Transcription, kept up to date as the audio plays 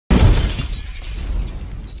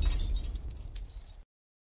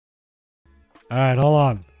Alright, hold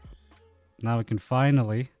on. Now we can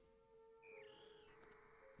finally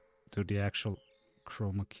do the actual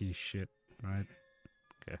chroma key shit, right?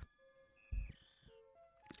 Okay.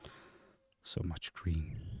 So much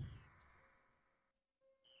green.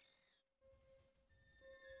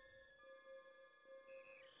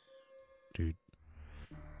 Dude.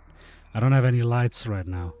 I don't have any lights right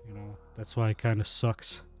now, you know. That's why it kind of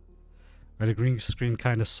sucks. Why the green screen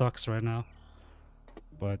kind of sucks right now.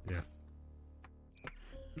 But yeah.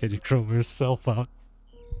 Can you chroma yourself out?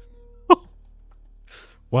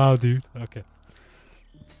 Wow, dude. Okay.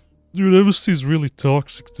 Dude, MST is really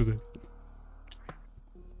toxic today.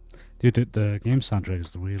 Dude, the game soundtrack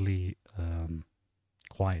is really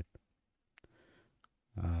quiet.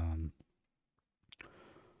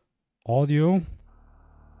 Audio.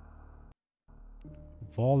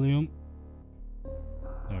 Volume.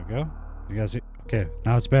 There we go. You guys see? Okay,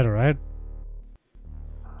 now it's better, right?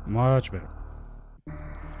 Much better.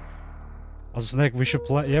 Also, Snake, we should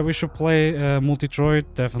play. Yeah, we should play Multitroid,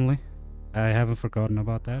 definitely. I haven't forgotten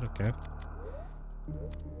about that. Okay.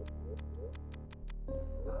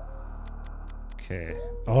 Okay.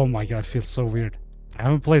 Oh my god, it feels so weird. I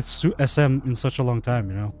haven't played SM in such a long time,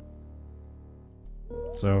 you know.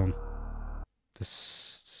 So,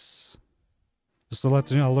 this just to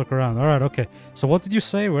let you know, I'll look around. All right, okay. So, what did you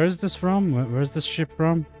say? Where is this from? Where's this ship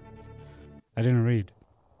from? I didn't read.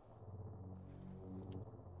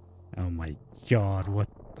 Oh my god,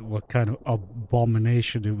 what kind of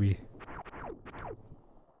abomination do we...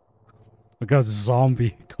 We got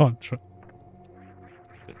zombie Contra.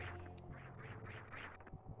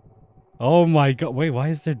 Oh my god, wait, why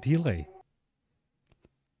is there delay?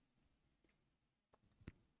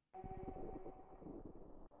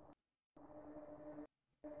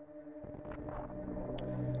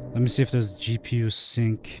 Let me see if there's GPU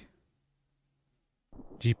sync.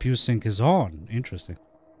 GPU sync is on. Interesting.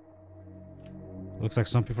 Looks like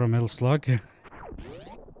something from Metal Slug.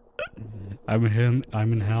 I'm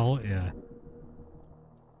in hell, yeah.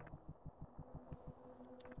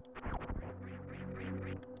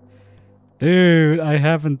 Dude, I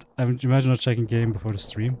haven't imagine not checking game before the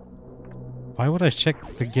stream. Why would I check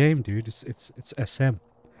the game, dude? It's SM.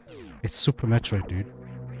 It's Super Metroid, dude.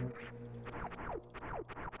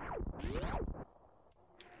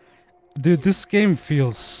 Dude, this game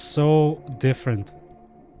feels so different.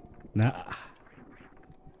 Nah.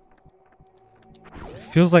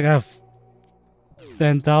 Feels like I have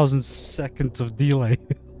 10,000 seconds of delay.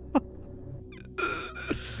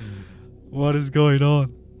 What is going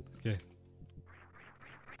on? Okay.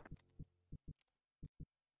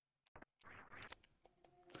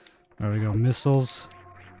 There we go, missiles.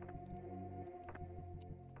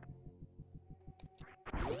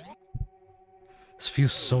 This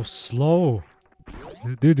feels so slow.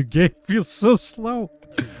 Dude, the game feels so slow.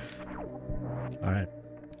 Alright.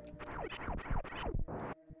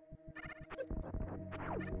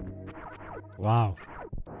 Wow.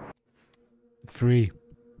 3.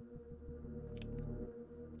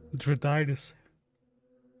 Droditis.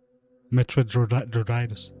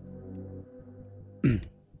 Droditis.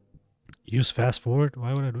 Use fast forward?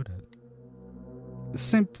 Why would I do that?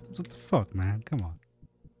 Simple. What the fuck, man? Come on.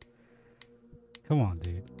 Come on,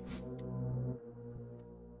 dude.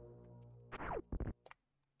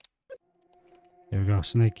 There we go.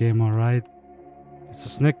 Snake game, alright. It's a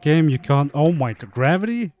snake game. You can't. Oh my. The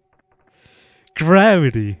gravity?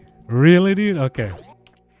 Gravity. Really, dude? Okay.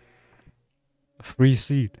 Free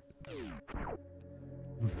seat.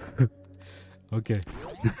 Okay.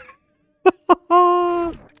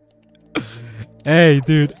 Hey,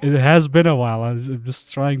 dude. It has been a while. I'm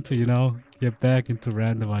just trying to, you know, get back into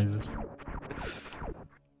randomizers.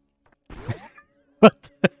 What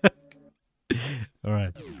the heck?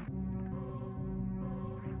 Alright.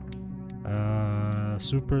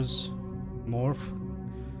 Supers. Morph.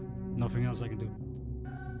 Nothing else I can do.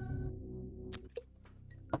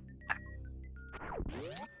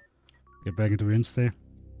 Get back into Wednesday.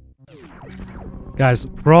 Guys,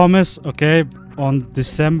 promise, okay, on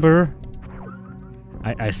December...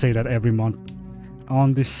 I say that every month.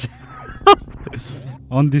 On this...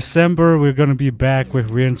 on December, we're gonna be back with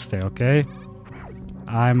Wednesday, okay?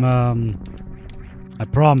 I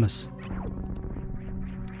promise.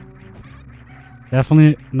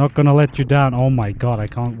 Definitely not gonna let you down. Oh my god, I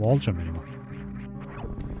can't wall jump anymore.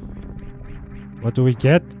 What do we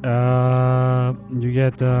get?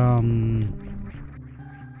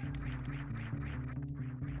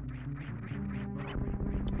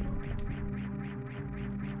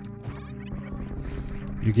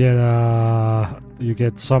 You get, you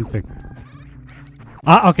get something.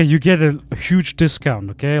 Okay, you get a huge discount,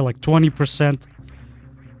 okay? Like 20%.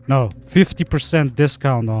 No, 50%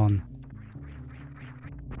 discount on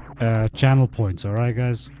channel points, alright,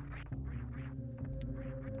 guys?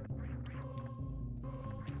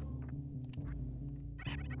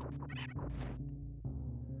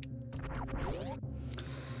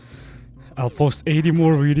 I'll post 80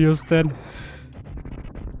 more videos then.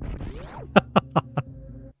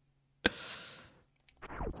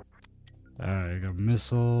 Alright, I got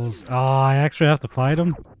missiles. Oh, I actually have to fight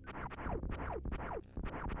him?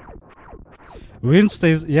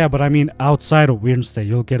 Wednesdays, yeah, but I mean outside of Wednesday,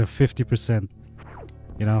 you'll get a 50%,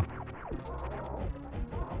 you know?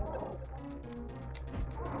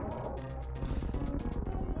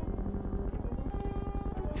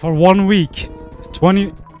 For 1 week.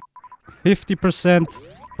 50%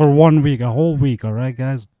 for 1 week, a whole week, alright,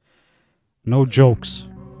 guys? No jokes,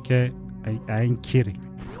 okay? I ain't kidding.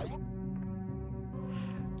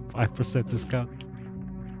 5% discount.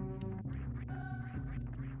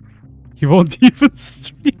 He won't even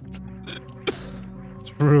stream.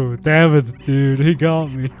 True. Damn it, dude. He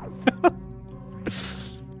got me.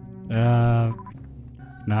 Nah,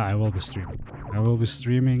 I will be streaming. I will be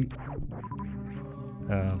streaming.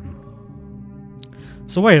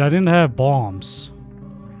 So wait, I didn't have bombs.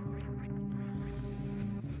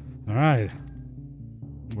 Alright.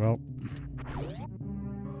 Well.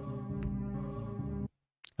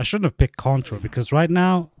 I shouldn't have picked Controid because right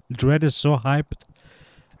now, Dread is so hyped.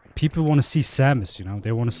 People want to see Samus, you know?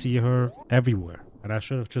 They want to see her everywhere. And I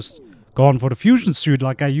should have just gone for the fusion suit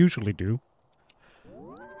like I usually do.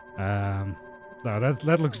 No,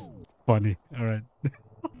 that looks funny. Alright.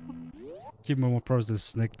 Keep more pros than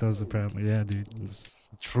Snick does, apparently. Yeah, dude. It's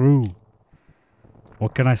true.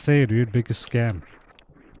 What can I say, dude? Biggest scam.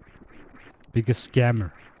 Biggest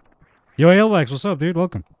scammer. Yo, Elvax, what's up, dude?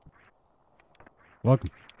 Welcome. Welcome.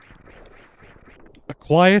 A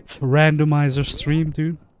quiet randomizer stream,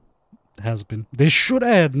 dude. Has been. They should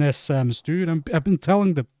add Ness Samus, dude. I've been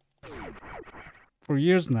telling them for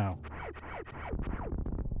years now.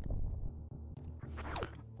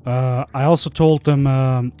 I also told them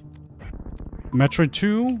Metroid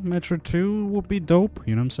 2 would be dope,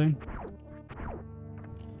 you know what I'm saying?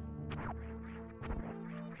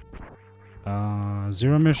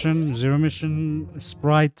 Zero Mission,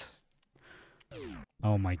 Sprite.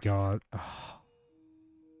 Oh my god.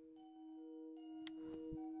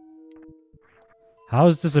 How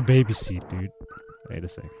is this a baby seat, dude? Wait a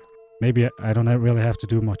sec. Maybe I don't really have to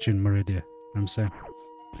do much in Meridia, you know what I'm saying?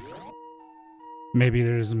 Maybe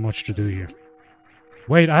there isn't much to do here.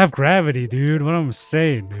 Wait, I have gravity, dude. What am I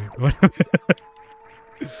saying, dude?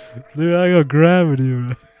 Dude, I got gravity,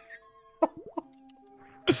 bro.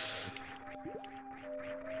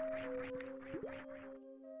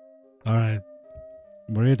 Alright.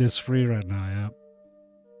 Meridia's free right now, yeah.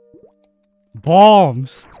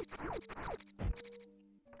 Bombs!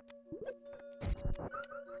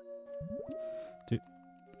 Dude.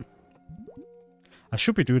 I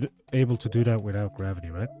should be able to do that without gravity,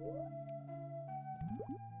 right?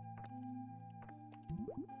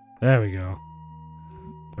 There we go.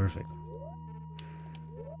 Perfect.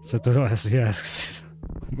 So he asks,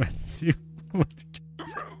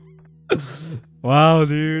 wow,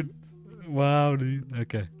 dude. Wow, dude.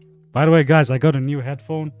 Okay. By the way, guys, I got a new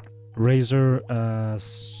headphone. Razer,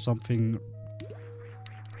 something.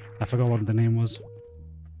 I forgot what the name was.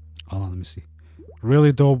 Hold on, let me see.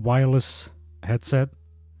 Really dope wireless headset.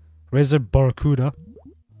 Razer Barracuda.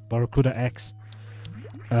 Barracuda X.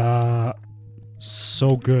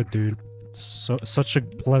 So good, dude. Such a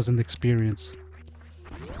pleasant experience.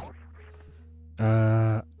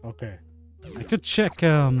 Okay. I could check,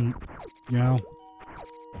 you know,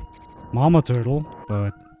 Mama Turtle,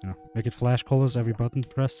 but, you know, make it flash colors every button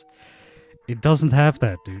press. It doesn't have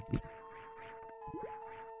that, dude.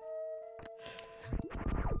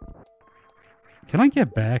 Can I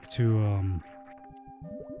get back to,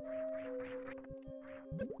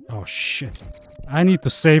 oh, shit. I need to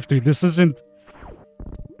save, dude. This isn't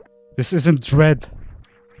Dread,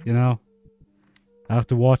 you know? I have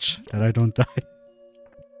to watch that I don't die.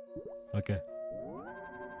 Okay.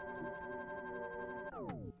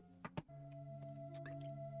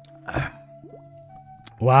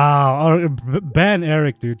 Wow. Oh, ban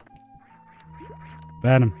Eric, dude.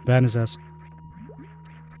 Ban him. Ban his ass.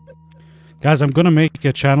 Guys, I'm gonna make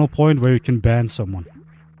a channel point where you can ban someone.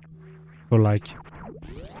 For like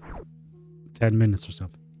 10 minutes or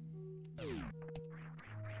something.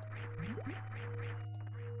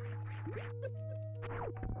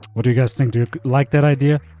 What do you guys think? Do you like that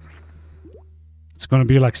idea? It's gonna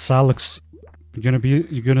be like Salix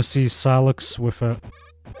You're gonna see Silux with a...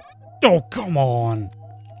 Oh, come on!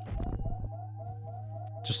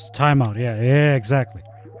 Just timeout, yeah, exactly.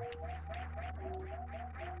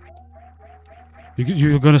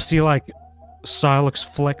 You're gonna see, like, Silux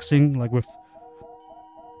flexing, like, with,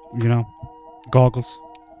 you know, goggles.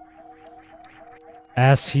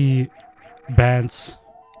 As he bans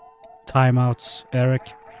timeouts,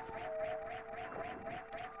 Eric.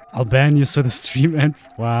 I'll ban you so the stream ends.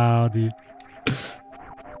 Wow, dude.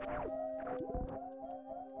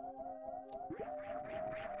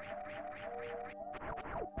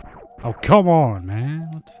 Oh, come on, man.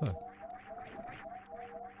 What the fuck?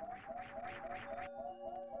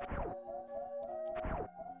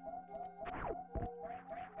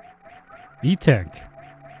 E-tank.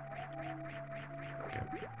 Okay.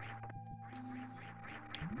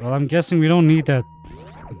 Well, I'm guessing we don't need that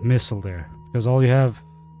missile there. Because all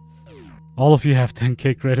of you have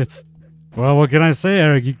 10k credits. Well, what can I say,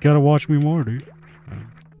 Eric? You gotta watch me more, dude.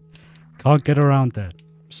 Can't get around that.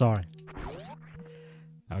 Sorry.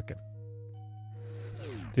 Okay.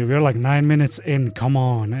 Dude, we're like 9 minutes in. Come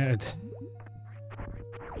on, Ed.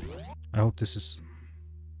 I hope this is...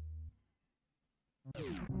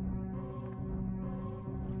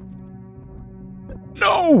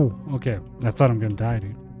 No! Okay, I thought I'm gonna die,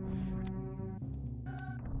 dude.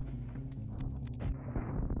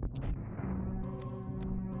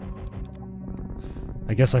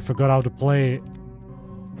 I guess I forgot how to play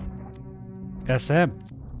SM.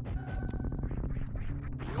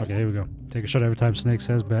 Okay, here we go. Take a shot every time Snake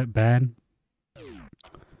says ban.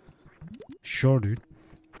 Sure, dude.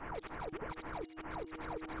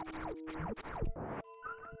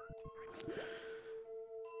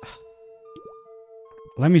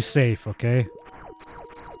 Let me save, okay?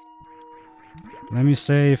 Let me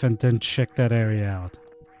save and then check that area out.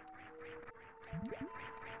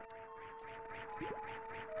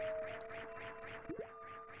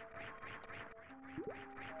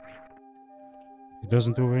 It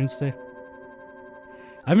doesn't do Wednesday.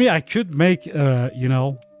 I mean, I could make, you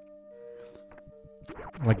know,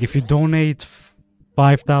 like if you donate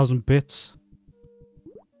 5,000 bits,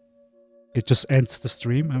 it just ends the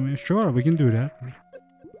stream. I mean, sure, we can do that.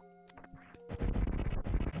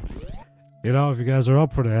 You know, if you guys are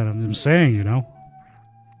up for that, I'm saying, you know,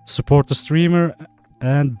 support the streamer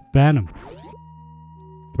and ban him.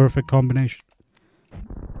 Perfect combination.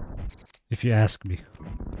 If you ask me.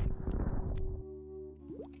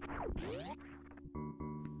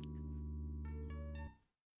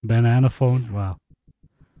 Banana phone? Wow.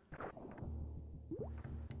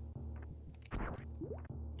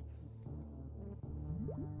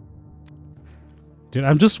 Dude,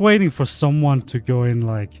 I'm just waiting for someone to go in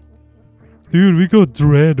like, dude, we got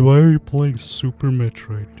Dread. Why are you playing Super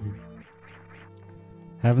Metroid, dude?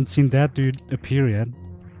 Haven't seen that dude appear yet.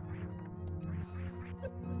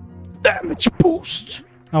 Damage boost!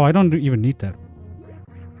 Oh, I don't even need that.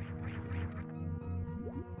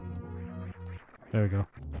 There we go.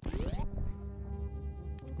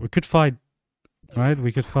 We could fight, right?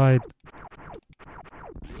 We could fight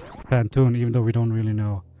Phantoon, even though we don't really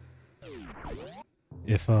know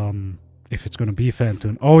if it's gonna be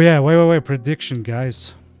Phantoon. Oh yeah, wait, prediction,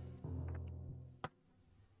 guys.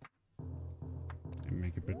 Let me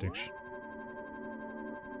make a prediction.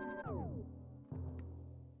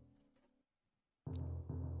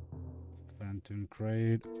 Phantoon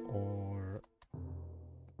Crate or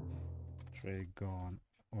Dragon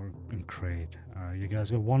or in Crate. You guys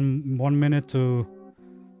got one minute to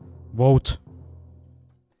vote.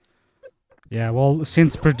 Yeah, well,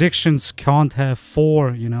 since predictions can't have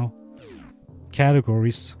 4, you know,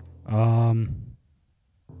 categories, we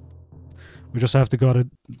just have to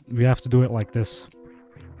we have to do it like this.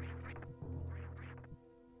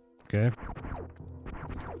 Okay.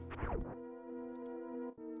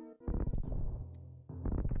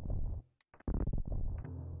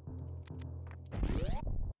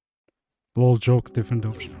 Lol joke, different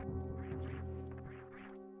option.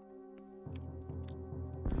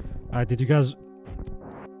 Alright, did you guys...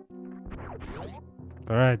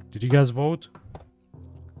 Alright, did you guys vote?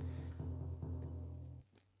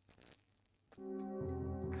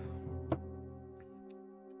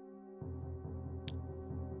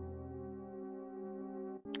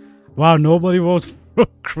 Wow, nobody voted for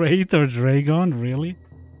Crate or Dragon, really?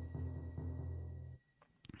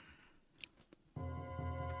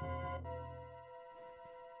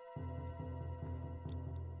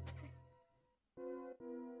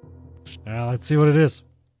 Let's see what it is.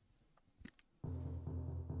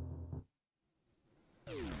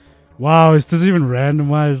 Wow, is this even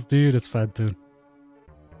randomized? Dude, it's Phantoon.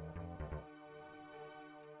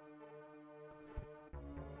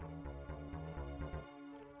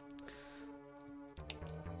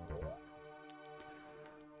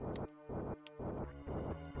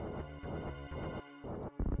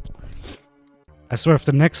 I swear, if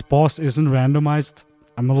the next boss isn't randomized,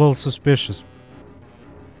 I'm a little suspicious.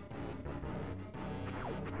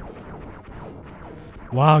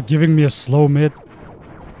 Wow, giving me a slow mid.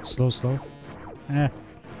 Slow. Slow.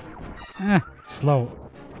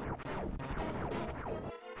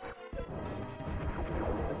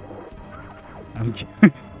 I'm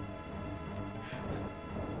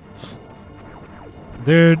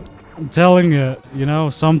Dude, I'm telling you, you know,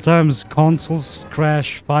 sometimes consoles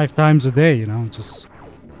crash 5 times a day, you know, just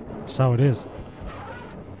that's how it is.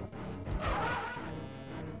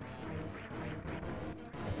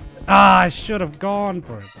 Ah, I should have gone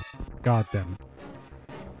for it. God damn it.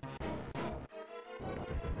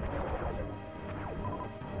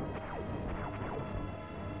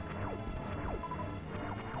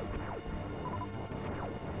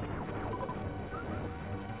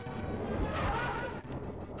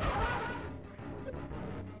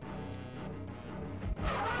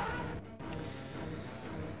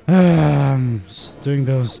 Just doing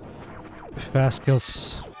those fast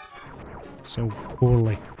kills so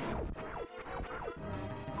poorly.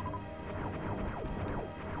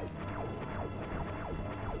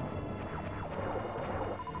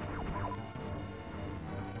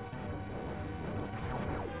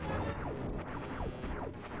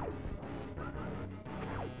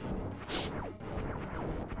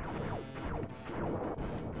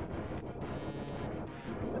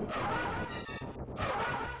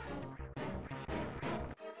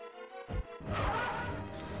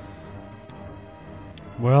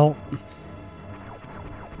 Well,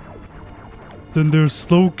 then there's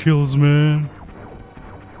slow kills, man.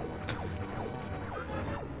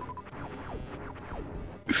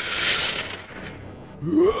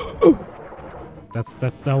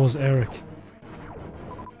 That was Eric.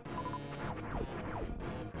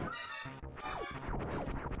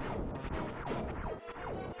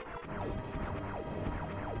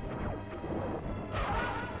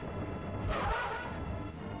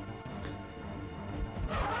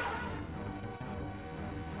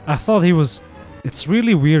 I thought he was... It's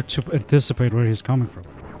really weird to anticipate where he's coming from.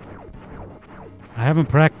 I haven't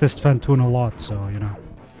practiced Phantoon a lot, so, you know.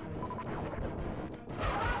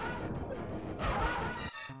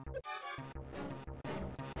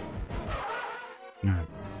 Alright.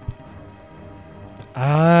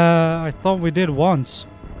 I thought we did once.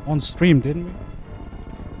 On stream, didn't we?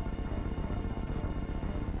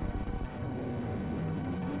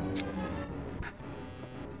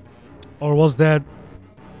 Or was that...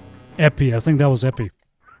 Epi, I think that was Epi.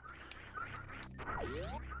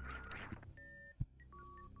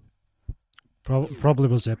 Probably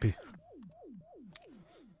was Epi.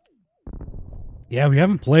 Yeah, we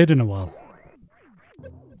haven't played in a while.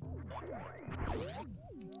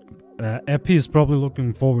 Epi is probably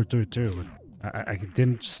looking forward to it too, but I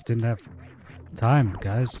just didn't have time,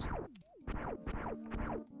 guys.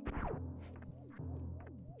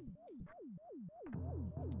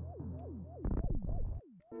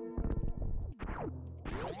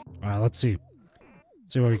 Alright, let's see.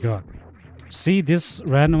 See what we got. See, this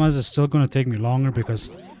randomizer is still gonna take me longer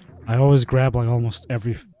because I always grab like almost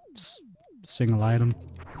every single item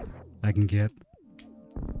I can get.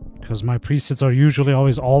 Because my presets are usually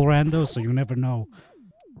always all rando, so you never know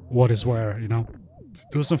what is where, you know?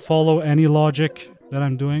 It doesn't follow any logic that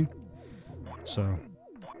I'm doing. So...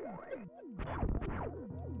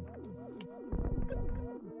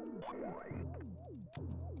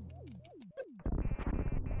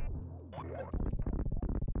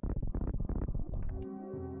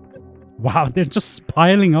 Wow, they're just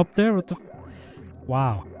piling up there? What the...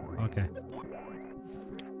 Wow. Okay.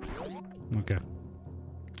 Okay.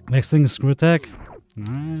 Next thing is screw attack.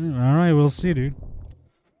 Alright, we'll see, dude.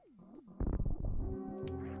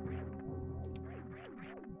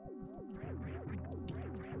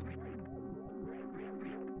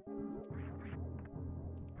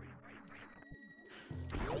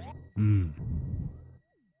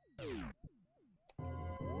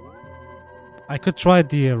 I could try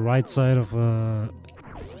the right side of,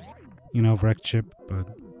 you know, wreck chip, but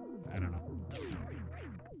I don't know.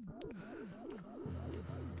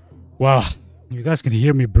 Wow, you guys can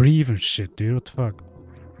hear me breathe and shit, dude. What the fuck?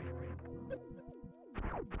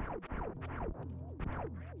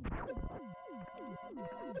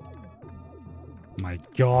 My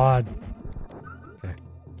God. Okay.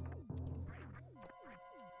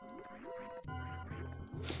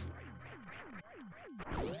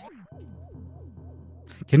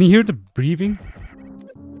 Can you hear the breathing?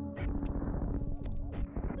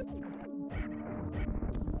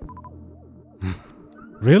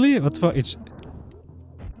 Really? What the fuck? It's...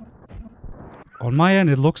 On my end,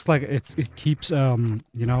 it looks like it keeps, you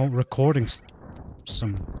know, recording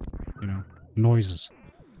some, you know, noises.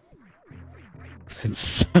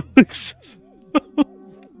 Since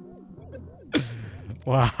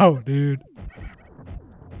wow, dude.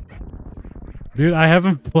 Dude, I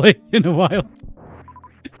haven't played in a while.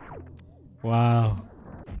 Wow.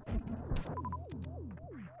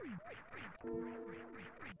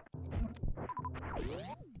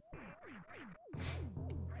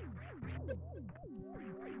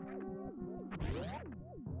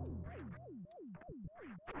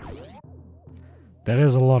 That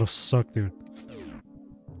is a lot of suck, dude.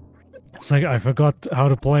 It's like I forgot how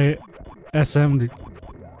to play SM, dude.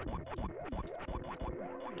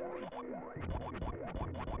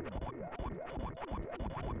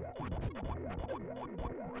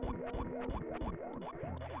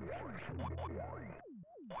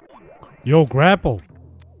 Yo, grapple.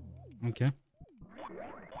 Okay.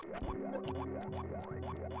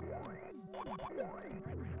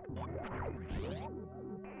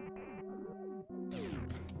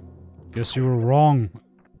 Guess you were wrong,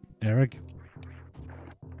 Eric.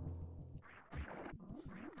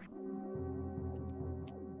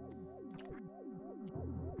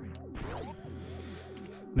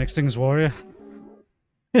 Next thing is warrior.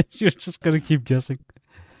 You're just gonna keep guessing.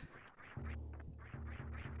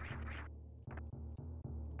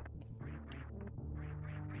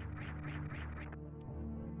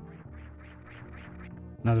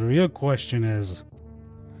 Now the real question is...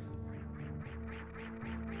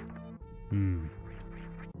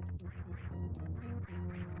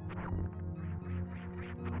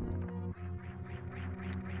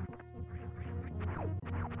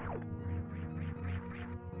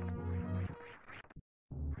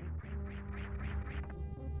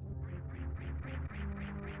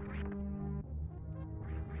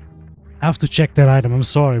 I have to check that item, I'm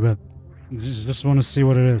sorry, but just want to see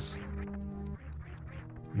what it is.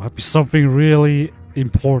 Might be something really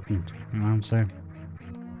important, you know what I'm saying?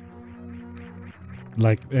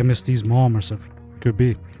 Like MSD's mom or something. Could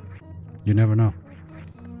be. You never know.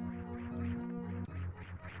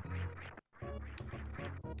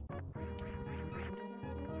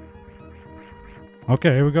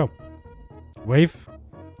 Okay, here we go. Wave.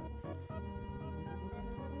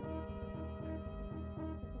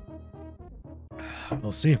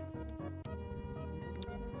 We'll see.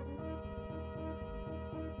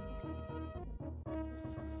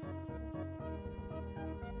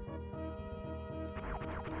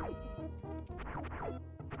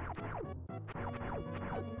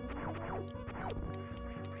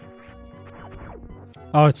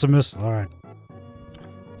 Oh, it's a missile. Alright.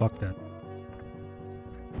 Fuck that.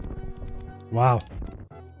 Wow.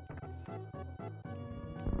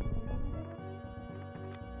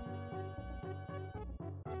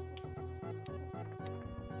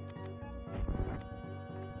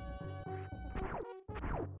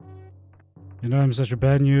 You know, I'm such a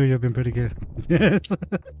bad new. You've been pretty good. Yes.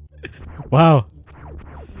 Wow.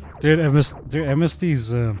 Dude,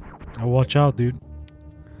 MSD's, watch out, dude.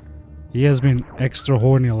 He has been extra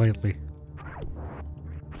horny lately.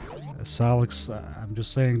 Alex, I'm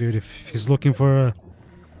just saying, dude, if he's looking for a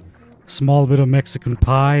small bit of Mexican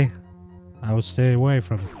pie, I would stay away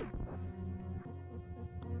from it.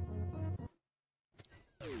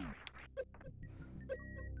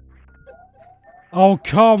 Oh,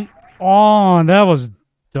 come on! That was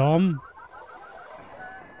dumb.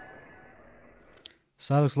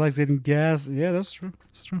 Alex likes getting gas. Yeah, that's true.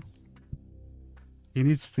 That's true. He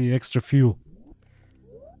needs the extra fuel.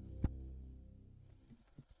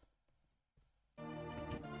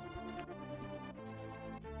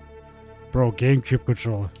 Bro, GameCube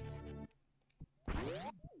controller.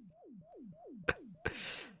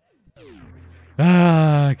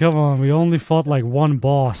 Ah, come on. We only fought like one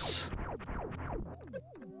boss.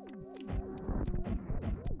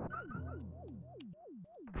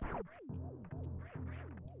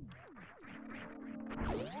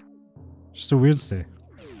 Just a weird stay.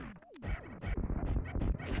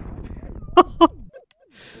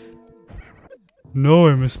 No,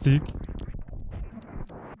 MSD.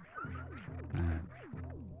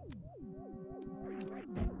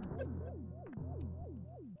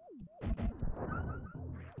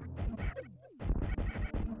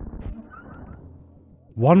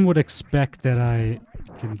 One would expect that I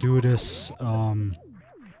can do this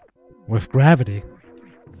with gravity.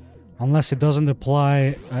 Unless it doesn't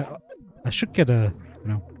apply... I should get a,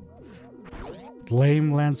 you know...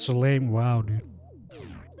 Lame Lancer lame. Wow, dude.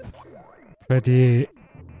 Pretty...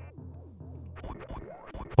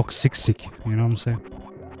 toxic, you know what I'm saying?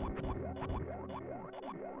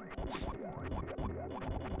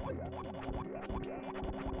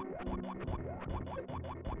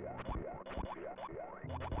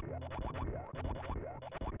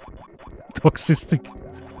 Toxistic.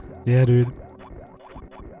 Yeah, dude.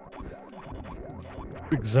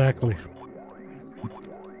 Exactly.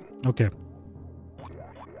 Okay.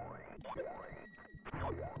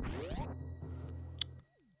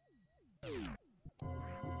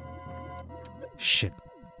 Shit.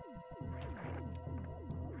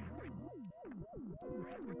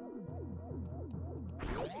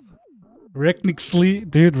 Recnixley,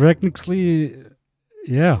 dude, Recnixley,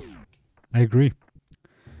 yeah, I agree.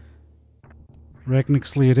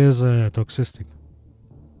 Recnixley, it is toxistic.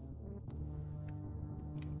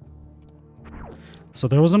 So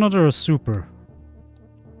there was another super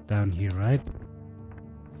down here, right?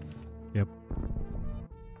 Yep.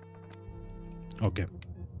 Okay.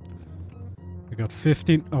 We got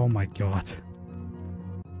 15. Oh my god.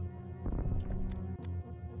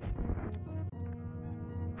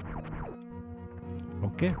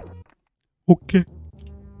 Okay. Okay.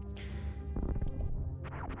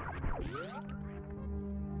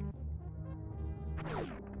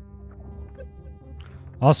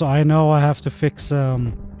 Also, I know I have to fix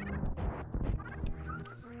the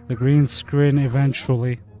green screen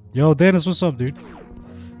eventually. Yo, Dennis, what's up, dude?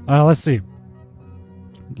 Let's see.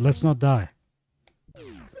 Let's not die.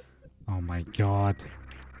 Oh my god.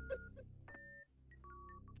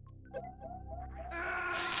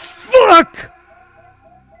 Fuck!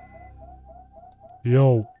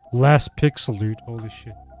 Yo, last pixel, dude. Holy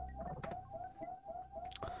shit.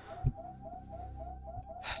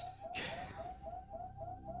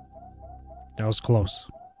 That was close.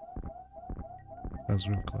 That was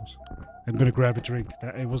real close. I'm gonna grab a drink.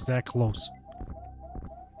 It was that close.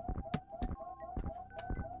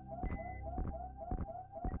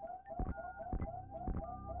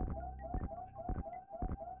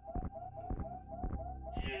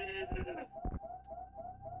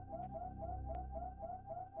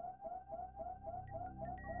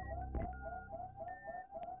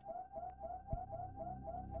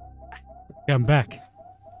 Yeah, I'm back.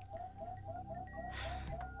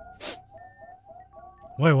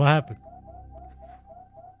 Wait, what happened?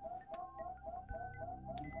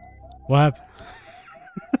 What happened?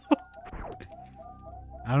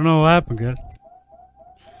 I don't know what happened, guys.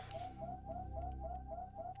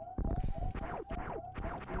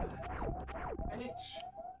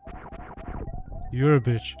 You're a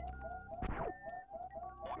bitch.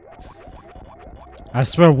 I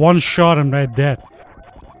swear, one shot and they're dead.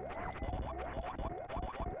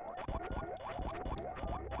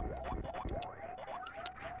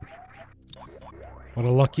 What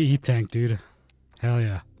a lucky E-tank, dude. Hell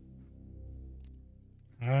yeah.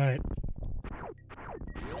 Alright.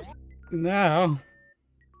 Now...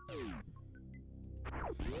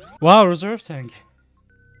 Wow, reserve tank.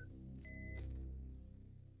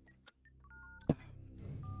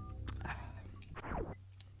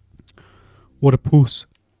 What a puss.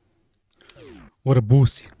 What a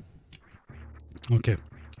boosie. Okay.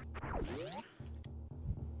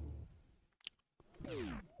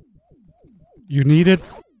 You need it?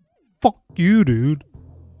 Fuck you, dude.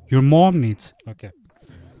 Your mom needs. Okay.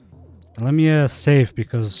 Let me save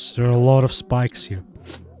because there are a lot of spikes here.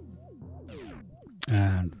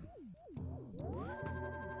 And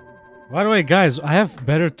by the way, guys, I have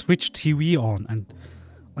better Twitch TV on, and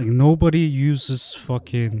like nobody uses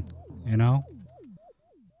fucking, you know?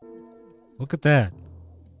 Look at that.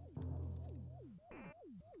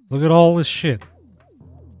 Look at all this shit.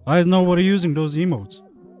 Why is nobody using those emotes?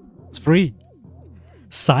 It's free.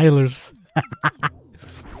 Silers.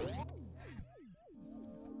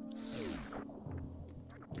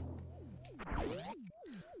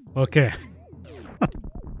 Okay.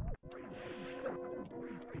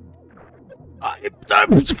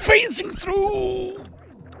 I'm facing through.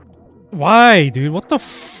 Why, dude? What the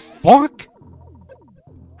fuck?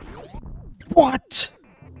 What?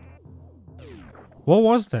 What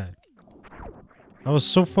was that? That was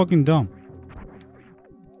so fucking dumb.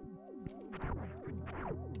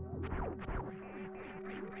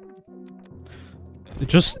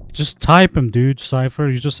 Just type them, dude. Cypher,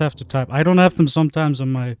 you just have to type. I don't have them sometimes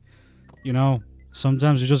on my, you know,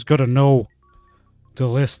 sometimes you just gotta know the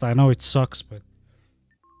list. I know it sucks, but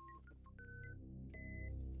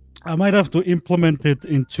I might have to implement it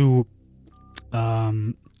into, you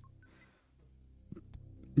know,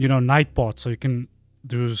 Nightbot, so you can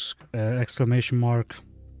do exclamation mark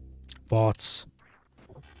bots.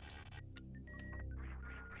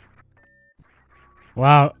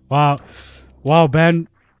 Wow, wow, wow! Ban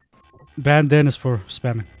Dennis for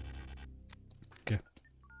spamming. Okay.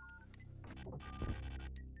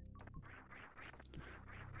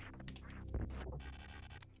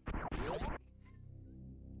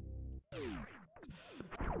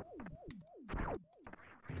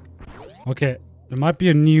 Okay, there might be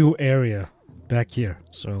a new area back here,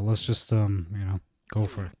 so let's just you know, go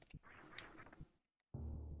for it.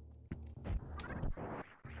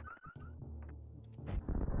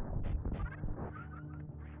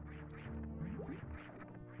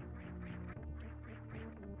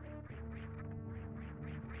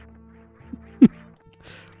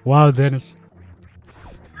 Wow, Dennis.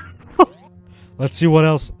 Let's see what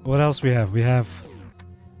else we have. We have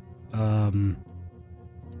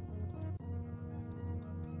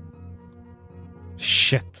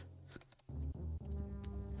shit.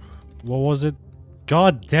 What was it?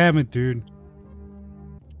 God damn it, dude.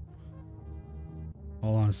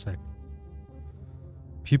 Hold on a sec.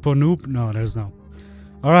 People noob? No, there's no.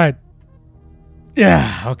 Alright.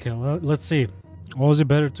 Yeah, okay, let's see. What was it?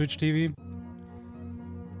 Better Twitch TV?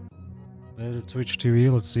 Better Twitch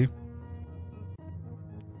TV, let's see.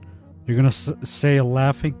 You're gonna say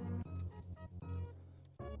laughing?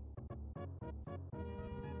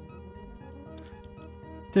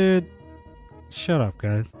 Dude, shut up,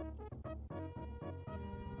 guys.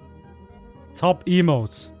 Top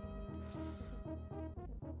emotes.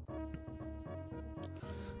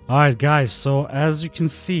 Alright, guys, so as you can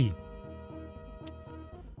see,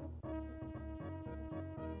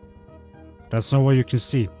 that's not what you can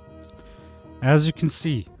see. As you can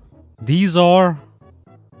see, these are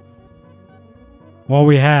what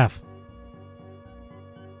we have.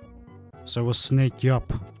 So we'll snake you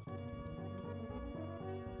up.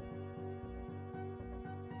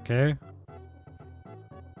 Okay.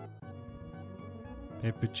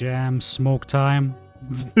 Paper Jam, Smoke Time.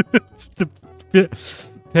 It's the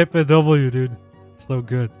Pepe W, dude. So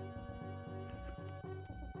good.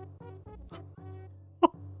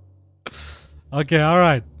 Okay,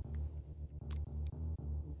 alright.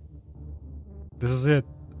 This is it.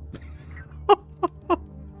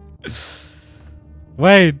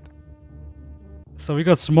 Wait. So we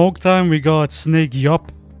got Smoke Time, we got Snake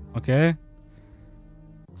Yup. Okay.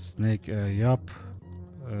 Snake Yup.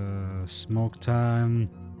 Smoke Time.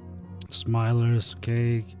 Smilers,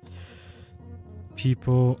 okay.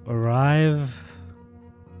 People Arrive.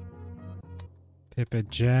 Pepe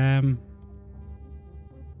Jam.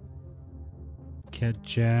 Cat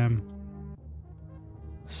Jam.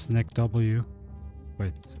 Snake W.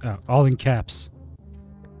 Wait, all in caps.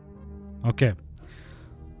 Okay.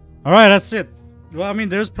 Alright, that's it. Well, I mean,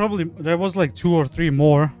 there was like 2 or 3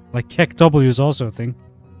 more. Like Kek W is also a thing.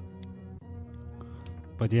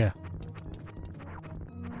 But yeah.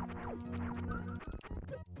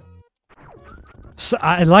 So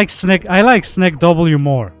I like Snake W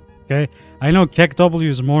more. Okay? I know Kek W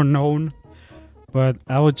is more known, but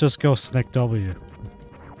I would just go Snake W.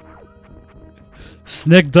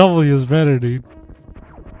 Snake W is better, dude.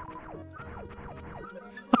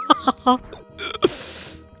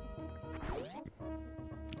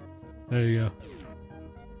 There you go.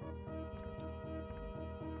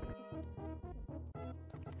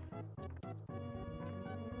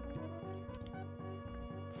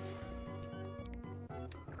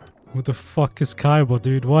 Who the fuck is Kaibo,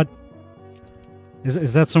 dude? What?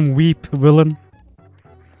 Is that some weep villain?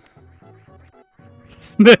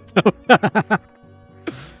 Snake.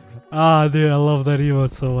 Ah, dude, I love that emote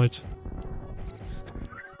so much.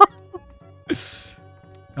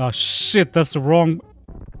 Oh shit, that's the wrong...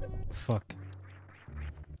 Fuck.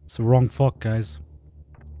 It's the wrong fuck, guys.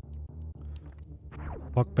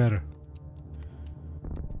 Fuck better.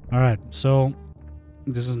 Alright, so...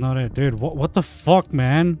 This is not it. Dude, what the fuck,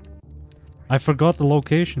 man? I forgot the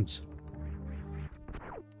locations.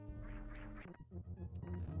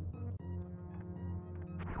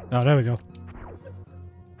 Oh, there we go.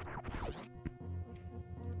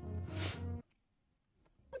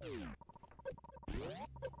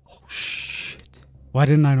 Oh, shit. Why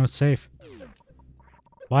didn't I not save?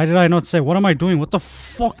 Why did I not save? What am I doing? What the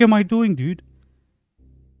fuck am I doing, dude?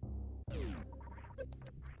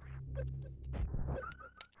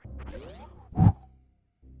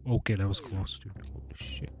 Okay, that was close, dude. Holy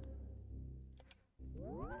shit.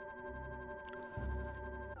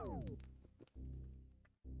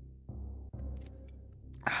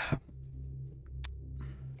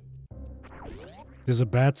 This is a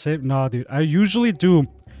bad save? No, dude. I usually do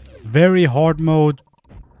very hard mode,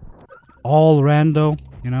 all rando,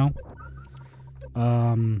 you know?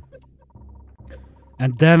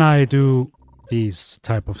 And then I do these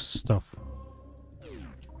type of stuff.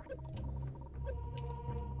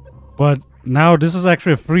 But now this is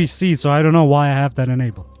actually a free seed, so I don't know why I have that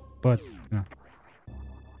enabled. But, yeah.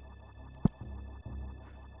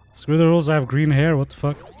 Screw the rules, I have green hair, what the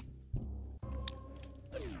fuck?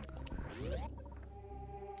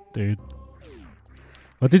 Dude.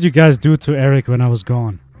 What did you guys do to Eric when I was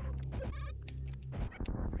gone?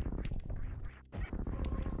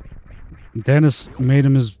 Dennis made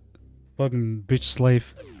him his fucking bitch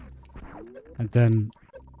slave. And then...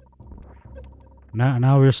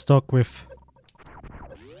 Now we're stuck with...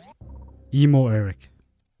 Emo Eric.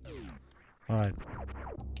 Alright.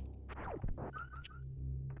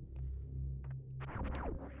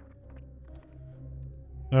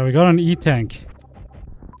 We got an E-tank.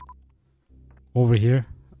 Over here.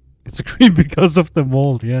 It's green because of the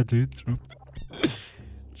mold. Yeah, dude. True.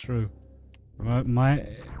 True.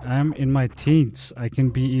 I'm in my teens. I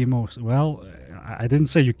can be emo. Well, I didn't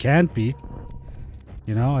say you can't be.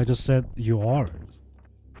 You know, I just said you are.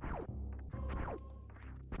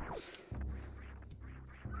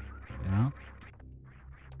 You know?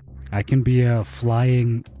 I can be a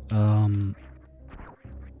flying,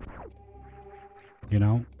 you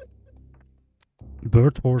know,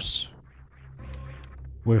 bird horse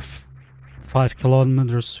with 5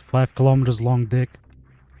 kilometers long dick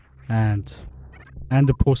and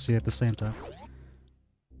a pussy at the same time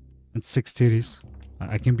and 6 titties.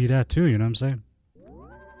 I can be that too, you know what I'm saying?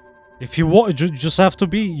 If you want, you just have to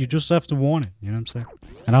be, you just have to want it, you know what I'm saying?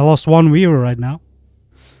 And I lost 1 viewer right now.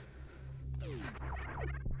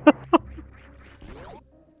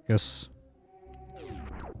 Guess.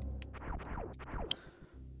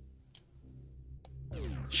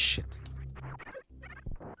 Shit.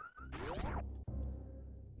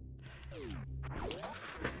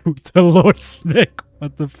 The Lord Snake.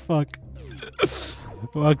 What the fuck?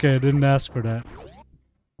 Okay, I didn't ask for that.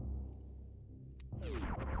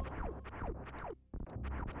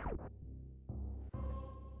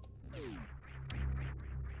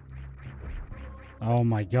 Oh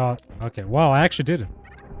my god. Okay, wow, I actually did it.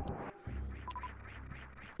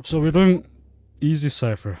 So we're doing easy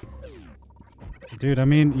Cypher. Dude, I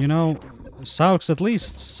mean, you know, sucks at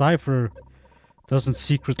least Cypher doesn't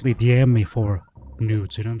secretly DM me for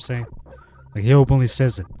nudes, you know what I'm saying? Like, he openly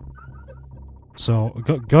says it. So,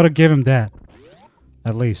 gotta give him that.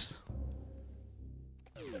 At least.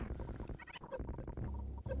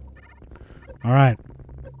 Alright.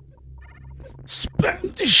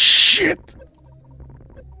 Spam the shit!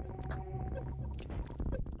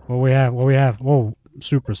 What we have? What we have? Whoa,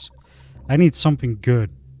 supers. I need something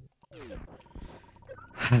good.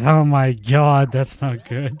 Oh my god, that's not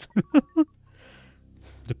good.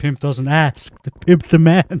 The pimp doesn't ask, the pimp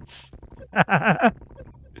demands.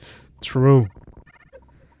 True.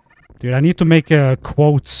 Dude, I need to make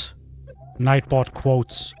quotes. Nightbot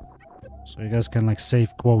quotes. So you guys can like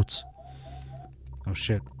save quotes. Oh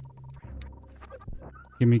shit.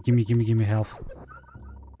 Gimme health.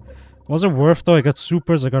 Was it worth though? I got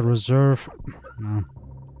supers, I got reserve. No.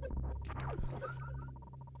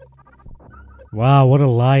 Wow, what a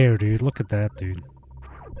liar, dude. Look at that, dude.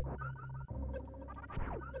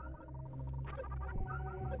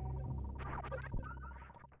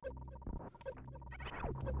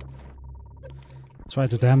 Try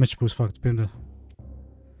to damage boost, fuck the pinder.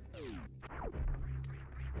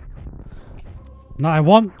 No, I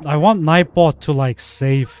want Nightbot to like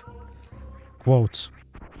save quotes.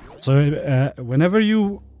 So whenever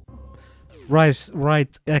you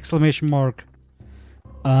write exclamation mark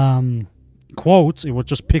quotes, it would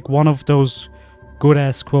just pick one of those good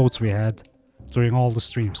ass quotes we had during all the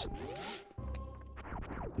streams.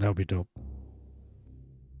 That would be dope.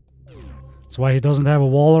 That's why he doesn't have a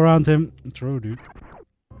wall around him. True, dude.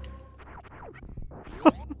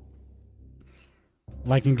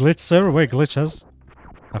 Like in Glitch server? Wait, Glitch has...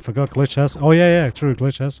 I forgot Glitch has... Oh yeah, true,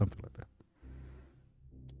 Glitch has something like that.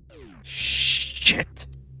 Shit!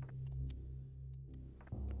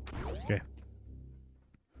 Okay.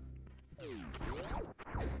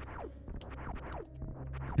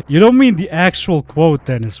 You don't mean the actual quote,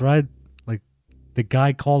 Dennis, right? Like, the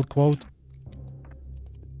guy called quote?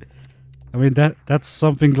 I mean, that's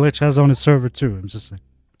something Glitch has on his server too, I'm just saying.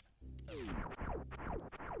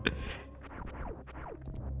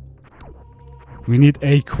 We need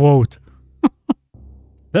a quote.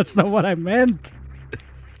 That's not what I meant.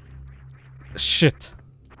 Shit.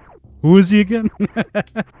 Who is he again?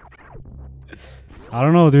 I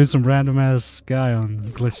don't know, dude. Some random ass guy on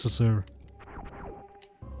Glitch the server.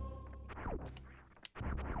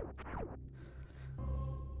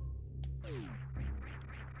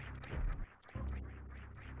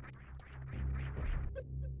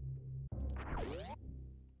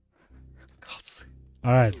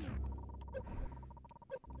 All right.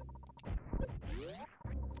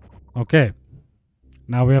 Okay.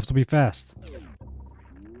 Now we have to be fast.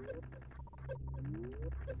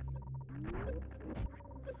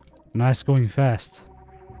 Nice going fast.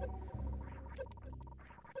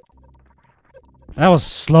 That was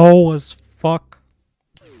slow as fuck.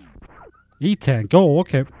 E-tank. Oh,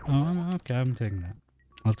 okay. Okay, I'm taking that.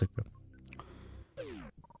 I'll take that.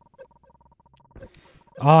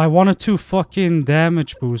 Oh, I wanted to fucking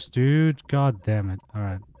damage boost, dude. God damn it.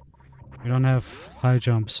 Alright. We don't have high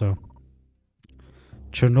jump, so...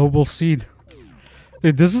 Chernobyl seed.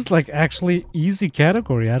 Dude, this is like actually easy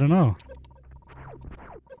category. I don't know.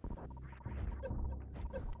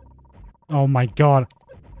 Oh my god.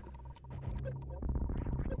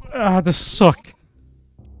 Ah, this suck.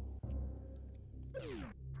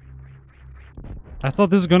 I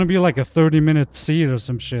thought this was gonna be like a 30-minute seed or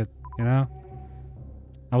some shit, you know?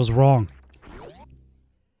 I was wrong.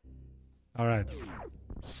 Alright.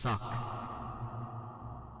 Suck.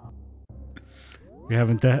 We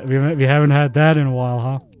haven't had that in a while,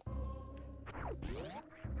 huh?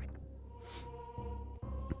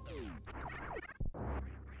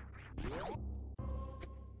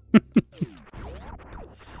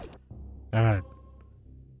 Alright.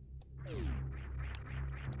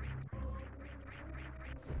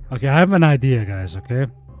 Okay, I have an idea, guys, okay?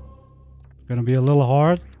 Gonna be a little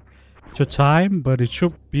hard to time, but it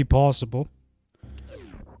should be possible.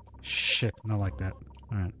 Shit, not like that.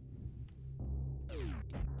 Alright.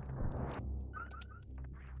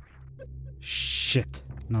 Shit.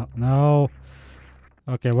 No.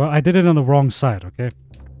 Okay, well, I did it on the wrong side, okay?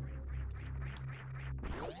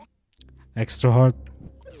 Extra hard.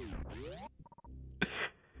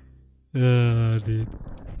 Dude.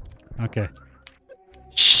 Okay.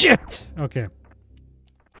 Shit! Okay.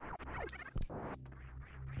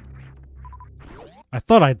 I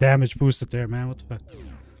thought I damage boosted there, man. What the fuck?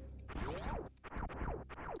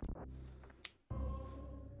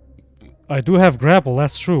 I do have grapple,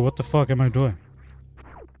 that's true. What the fuck am I doing?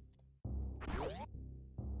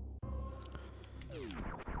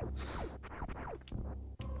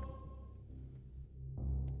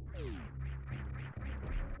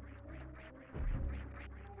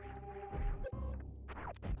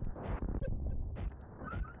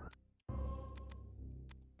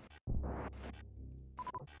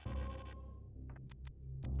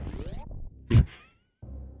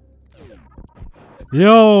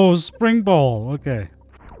 Yo, spring ball. Okay.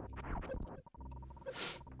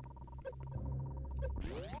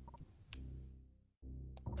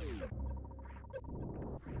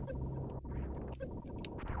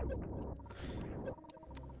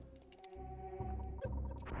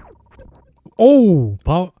 Oh,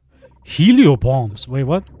 helio bombs. Wait,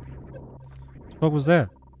 what? What was that?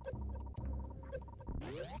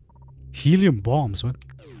 Helium bombs. What?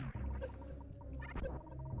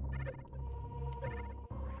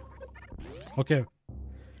 Okay.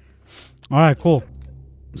 Alright, cool.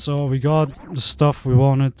 So we got the stuff we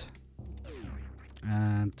wanted.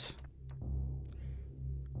 And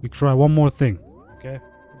we try one more thing. Okay.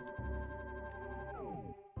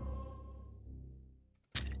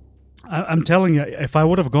 I'm telling you, if I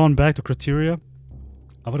would have gone back to criteria,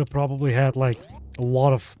 I would have probably had like a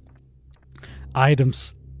lot of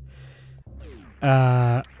items.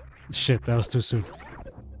 Shit, that was too soon.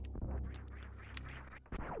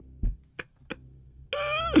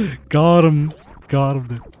 Got him. Got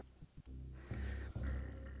him.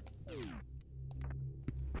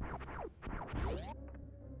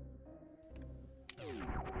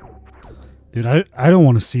 Dude, I don't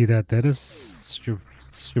want to see that. That is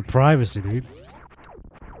your privacy, dude.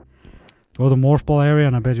 Go to morph ball area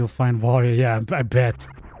and I bet you'll find warrior. Yeah, I bet.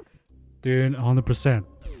 Dude, 100%.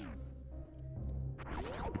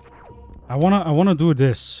 I wanna do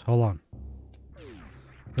this. Hold on.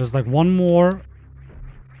 There's like one more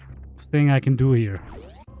thing I can do here.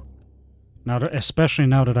 Now that, especially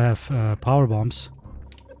now that I have power bombs.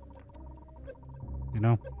 You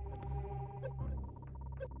know?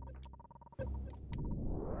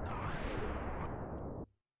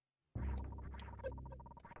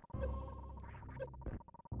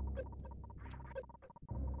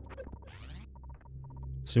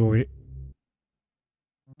 See what we...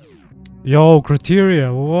 Yo,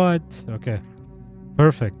 criteria, what? Okay.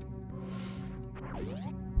 Perfect.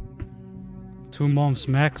 2 months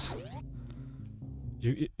max.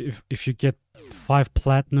 If you get 5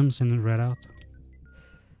 platinums in the red out.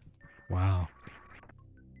 Wow.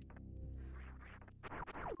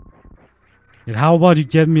 And how about you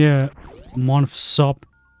get me a month sub?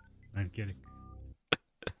 I'm kidding.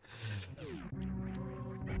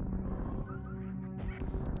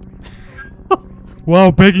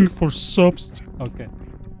 Wow, begging for subs. Okay.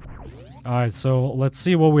 Alright, so let's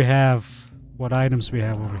see what we have. What items we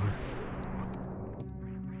have over here.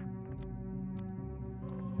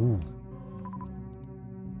 Ooh.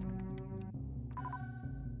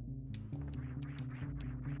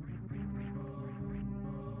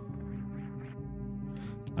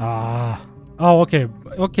 Ah. Oh, okay.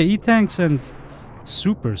 Okay, E-tanks and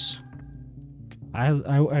supers.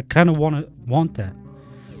 I kind of want that.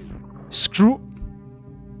 Screw.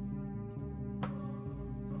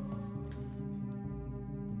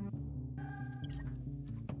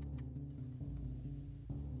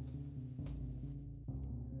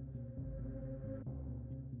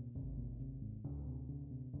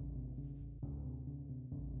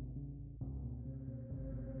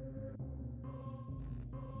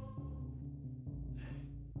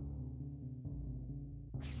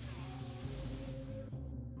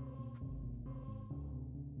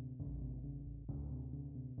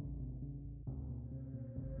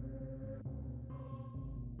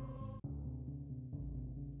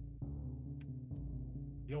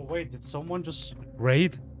 Yo, wait, did someone just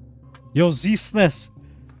raid? Yo, Z-SNES.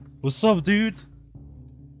 What's up, dude?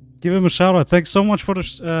 Give him a shout out. Thanks so much for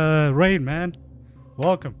the raid, man.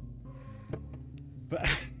 Welcome. But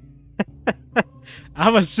I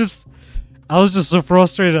was just so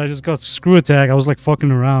frustrated. I just got screw attack. I was like fucking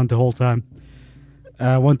around the whole time.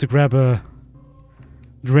 I went to grab a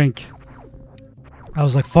drink. I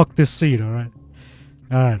was like, fuck this seat, alright?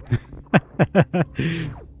 Alright.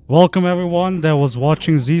 Welcome everyone that was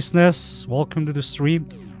watching Z-SNES. Welcome to the stream.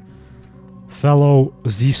 Fellow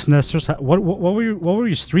Z-SNESers. What were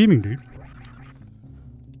you streaming, dude?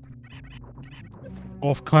 He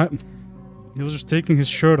was just taking his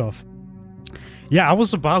shirt off. Yeah, I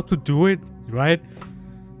was about to do it, right?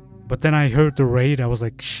 But then I heard the raid. I was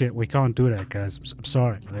like, shit, we can't do that, guys. I'm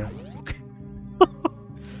sorry. Yeah.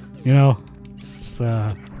 You know, it's just,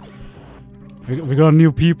 we got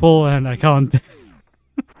new people and I can't.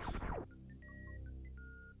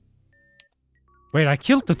 Wait, I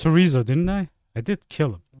killed the Torizo, didn't I? I did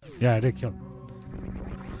kill him. Yeah, I did kill him.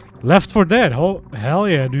 Left 4 Dead. Oh, hell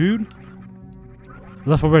yeah, dude.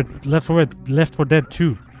 Left 4 Dead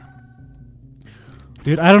 2.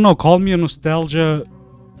 Dude, I don't know. Call me a nostalgia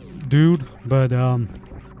dude, but I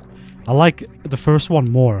like the first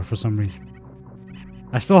one more for some reason.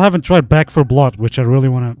 I still haven't tried Back 4 Blood, which I really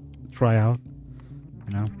want to try out.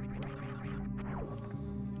 You know.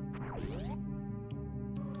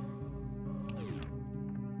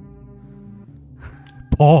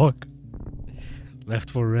 Pog.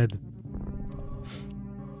 Left 4 Red.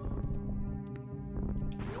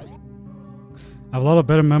 I have a lot of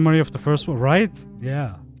better memory of the first one, right?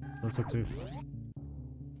 Yeah, that's it too.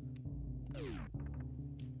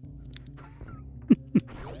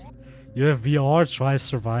 You have VR, try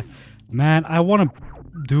survive. Man, I want to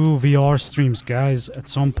do VR streams, guys, at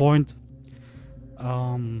some point.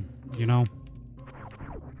 You know,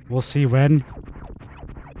 we'll see when.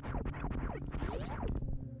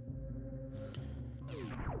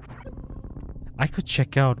 I could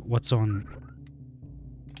check out what's on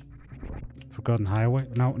Forgotten Highway.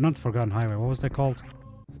 No, not Forgotten Highway. What was that called?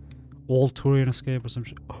 Old Turian Escape or some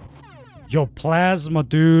shit. Oh. Yo, Plasma,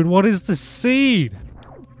 dude. What is this seed?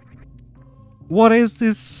 What is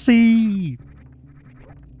this seed?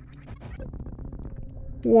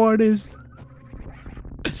 What is...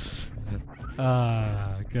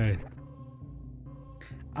 okay.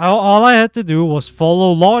 All I had to do was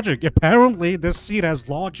follow logic. Apparently, this seed has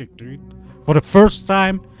logic, dude. For the first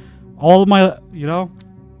time, all my, you know,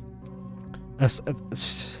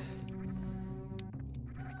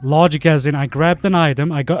 logic as in I grabbed an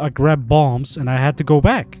item, I grabbed bombs, and I had to go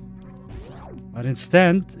back. But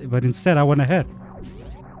instead, I went ahead.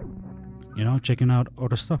 You know, checking out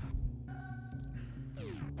other stuff.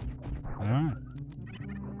 All right.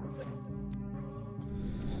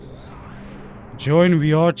 Join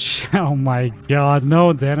VR. Oh my God,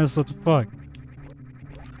 no, Dennis, what the fuck?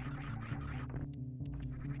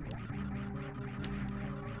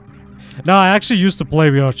 No, I actually used to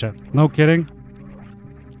play VR chat. No kidding.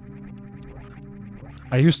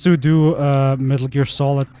 I used to do Metal Gear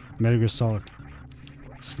Solid.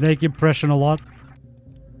 Snake impression a lot.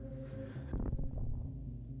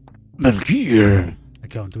 Metal Gear. I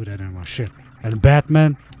can't do that anymore. Shit. And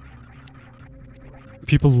Batman.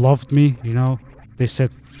 People loved me, you know. They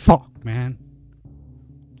said, fuck, man.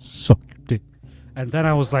 Suck your dick. And then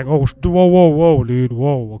I was like, oh, whoa, dude.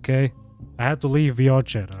 Whoa, okay. I had to leave VR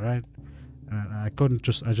chat, alright? I couldn't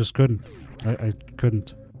I just couldn't. I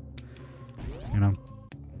couldn't. You know.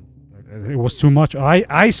 It was too much.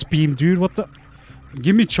 Ice beam, dude. What the?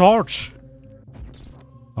 Give me charge.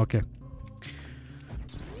 Okay.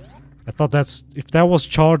 I thought if that was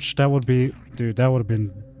charged, that would be, dude, that would have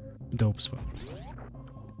been dope as fuck.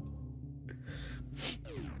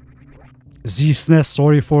 Z-SNES,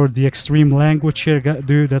 sorry for the extreme language here,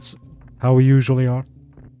 dude. That's how we usually are.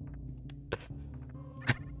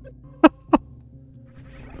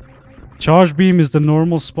 Charge beam is the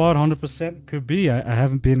normal spot, 100%. Could be. I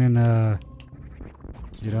haven't been in,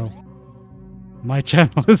 you know, my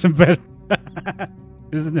channel isn't better.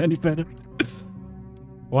 Isn't any better.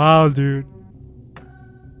 Wow, dude.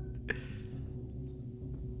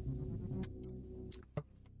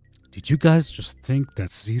 Did you guys just think that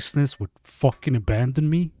Zeesness would fucking abandon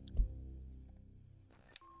me?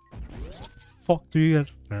 Fuck do you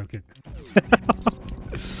guys? No, okay.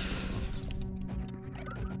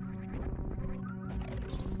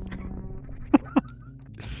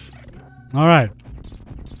 Alright.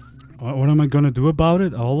 What am I gonna do about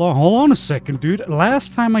it? Hold on a second, dude.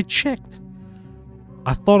 Last time I checked,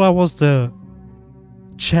 I thought I was the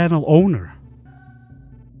channel owner.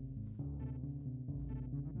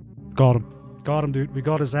 Got him. Got him, dude. We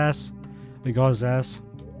got his ass. We got his ass.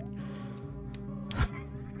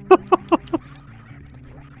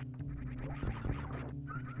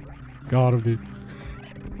 Got him, dude.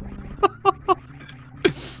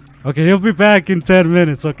 Okay, he'll be back in 10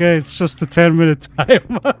 minutes, okay? It's just a 10-minute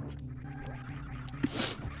timeout.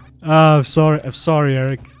 I'm sorry. I'm sorry,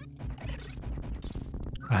 Eric.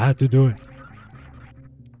 I had to do it.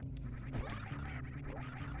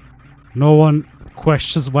 No one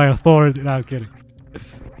questions my authority. No, I'm kidding.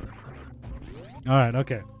 Alright,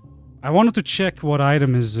 okay. I wanted to check what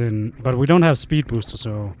item is in, but we don't have speed booster,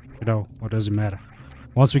 so, you know, what does it matter?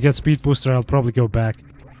 Once we get speed booster, I'll probably go back.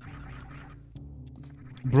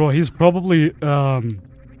 Bro, he's probably, going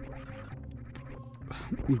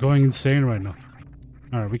insane right now.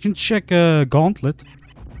 Alright, we can check, Gauntlet.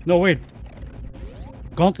 No, wait.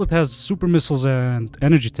 Gauntlet has super missiles and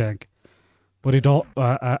energy tank. But it all,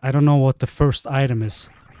 I don't know what the first item is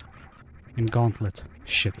in Gauntlet.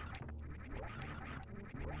 Shit.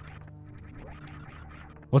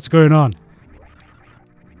 What's going on?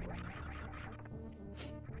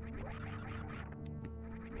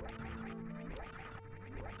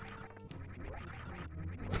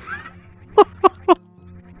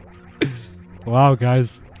 Wow,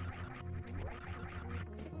 guys.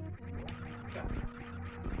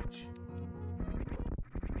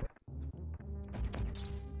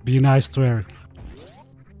 Be nice to Eric.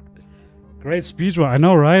 Great speedrun. I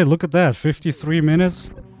know, right? Look at that. 53 minutes.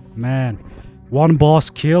 Man. One boss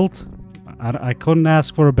killed. I couldn't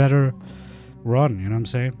ask for a better run. You know what I'm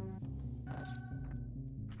saying?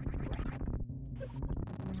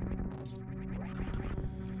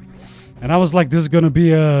 And I was like, this is gonna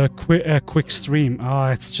be a quick stream. Oh,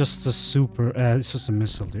 it's just a super... it's just a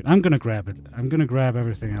missile, dude. I'm gonna grab it. I'm gonna grab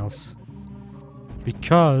everything else.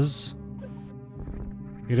 Because...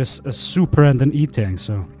 it is a super and an E-tank,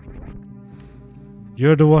 so...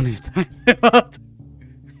 you're the one he's talking about.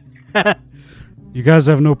 You guys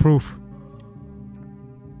have no proof.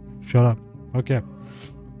 Shut up. Okay.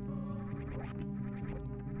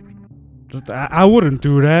 I wouldn't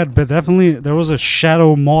do that, but definitely there was a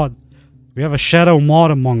shadow mod. We have a shadow mod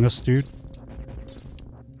among us, dude.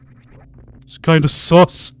 It's kind of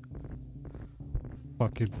sus.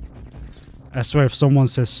 Fucking. I swear if someone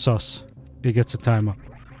says sus, he gets a timer.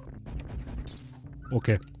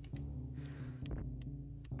 Okay.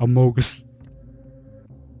 Amogus.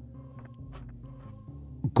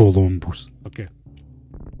 Columbus. Okay.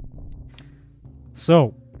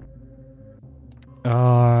 So.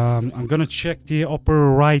 I'm gonna check the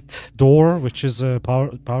upper right door, which is a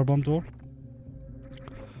power bomb door.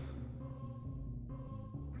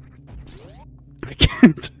 I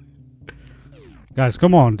can't. Guys,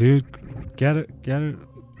 come on, dude. Get it.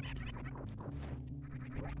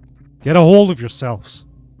 Get a hold of yourselves.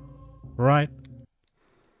 Right?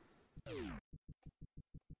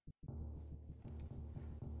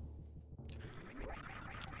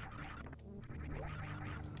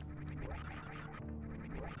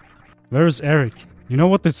 Where is Eric? You know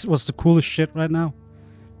what's the coolest shit right now?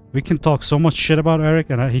 We can talk so much shit about Eric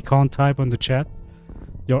and he can't type on the chat.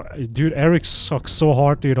 Yo, dude, Eric sucks so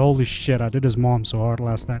hard, dude. Holy shit, I did his mom so hard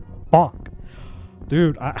last night. Fuck.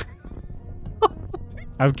 Dude, I'm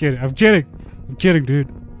kidding,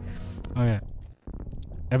 dude. Okay.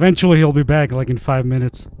 Eventually he'll be back, like in 5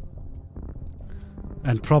 minutes.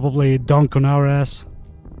 And probably dunk on our ass.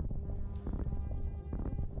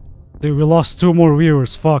 Dude, we lost 2 more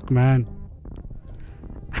viewers. Fuck, man.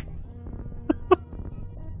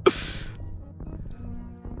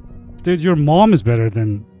 Dude, your mom is better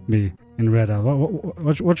than me in Red Out.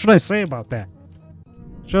 What should I say about that?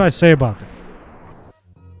 What should I say about that?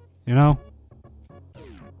 You know?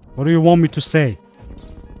 What do you want me to say?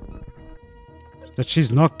 That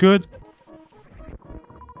she's not good?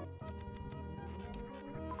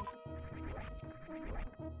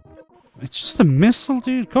 It's just a missile,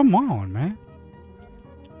 dude. Come on, man.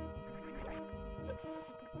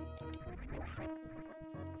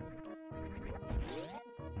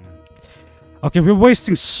 Okay, we're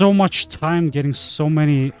wasting so much time getting so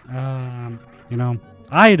many, you know,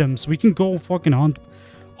 items. We can go fucking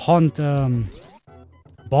hunt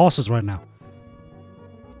bosses right now.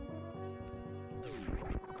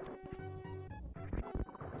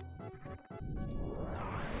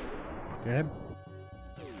 Okay.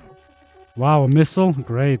 Wow, a missile?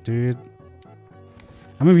 Great, dude.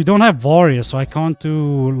 I mean, we don't have Varia, so I can't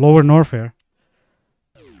do Lower Norfair.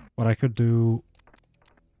 But I could do...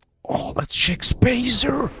 Oh, let's check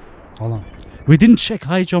Spacer! Hold on. We didn't check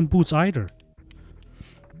high jump boots either.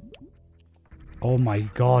 Oh my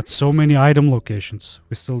god, so many item locations.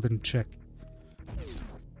 We still didn't check.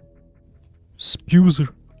 Spuser.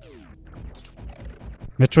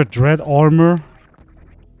 Metroid Dread armor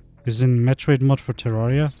is in Metroid mod for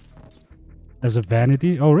Terraria as a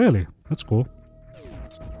vanity. Oh, really? That's cool.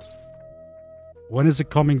 When is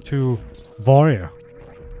it coming to Varia?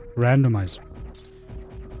 Randomizer.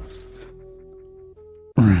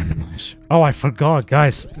 Randomizer. Oh, I forgot,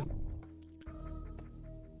 guys.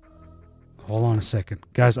 Hold on a second.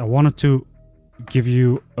 Guys, I wanted to give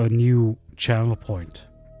you a new channel point.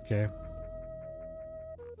 Okay?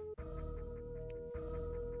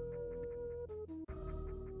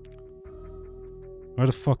 Where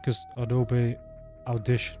the fuck is Adobe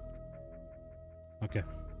Audition? Okay.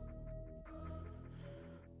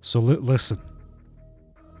 So listen.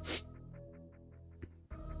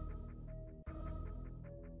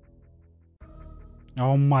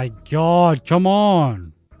 Oh my god, come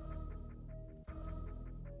on!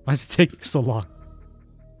 Why is it taking so long?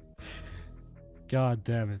 God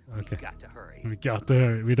damn it. Okay. We got to hurry. We got to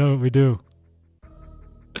hurry. We do.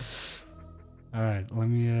 Alright, let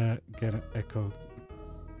me get an echo.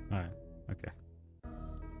 Alright, okay.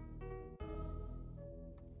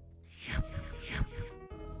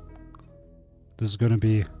 This is gonna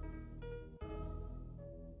be...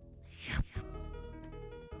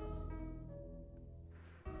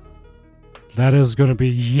 That is gonna be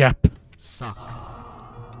yep. Suck.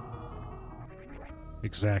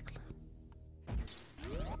 Exactly.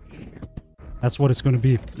 That's what it's gonna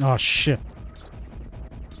be. Oh shit.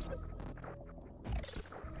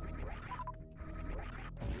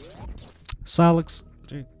 Salix.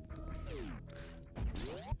 Dude.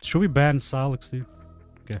 Should we ban Salix, dude?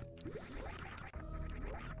 Okay.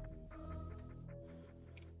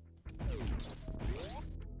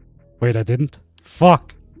 Wait, I didn't?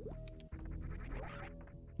 Fuck!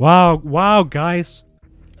 Wow, guys.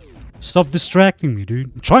 Stop distracting me,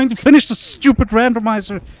 dude. I'm trying to finish the stupid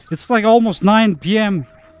randomizer. It's like almost 9 PM.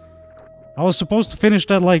 I was supposed to finish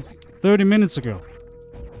that like 30 minutes ago.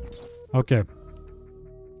 Okay.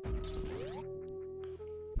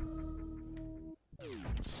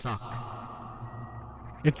 Suck.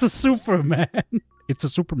 It's a Superman. It's a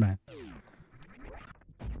Superman.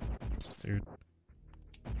 Dude.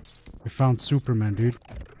 We found Superman, dude.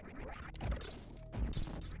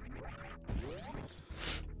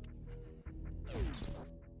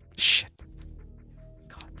 Shit.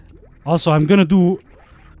 God. Also, I'm gonna do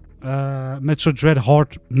Metro Dread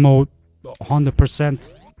hard mode 100%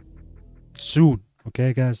 soon.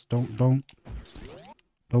 Okay, guys? Don't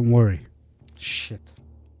worry. Shit.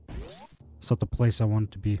 It's not the place I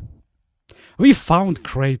want to be. We found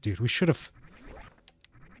Crate, dude. We should have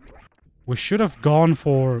gone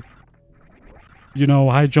for, you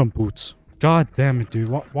know, high jump boots. God damn it, dude.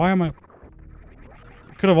 Why am I?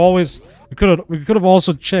 We could have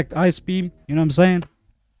also checked Ice Beam. You know what I'm saying?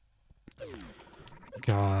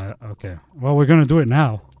 God. Okay. Well, we're gonna do it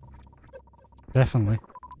now. Definitely.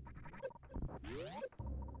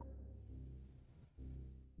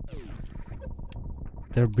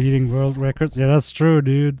 They're beating world records. Yeah, that's true,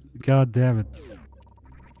 dude. God damn it.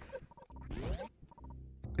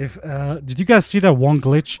 If did you guys see that one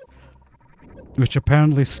glitch, which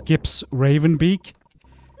apparently skips Ravenbeak,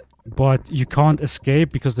 but you can't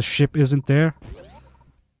escape because the ship isn't there?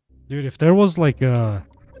 Dude, if there was like a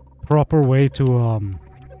proper way to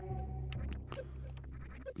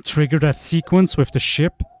trigger that sequence with the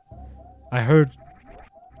ship, I heard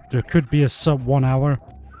there could be a sub 1 hour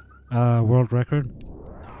world record.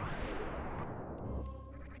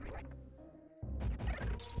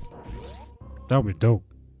 That would be dope.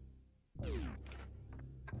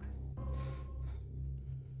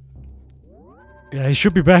 Yeah, he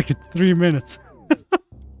should be back in 3 minutes.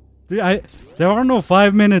 Dude, there are no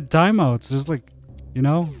 5-minute timeouts. There's like, you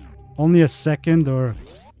know, only a second or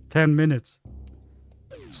 10 minutes.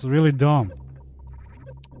 It's really dumb.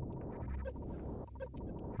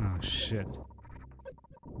 Oh, shit.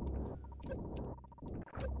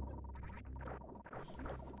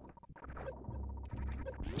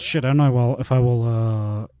 Shit, I don't know if I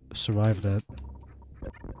will survive that.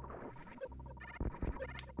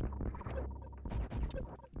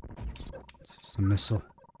 It's just a missile.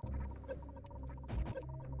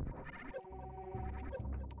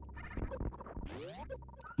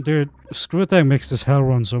 Dude, screw attack makes this hell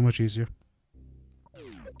run so much easier.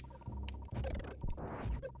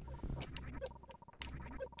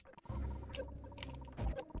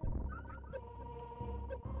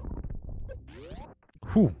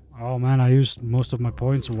 Whew. Oh man, I used most of my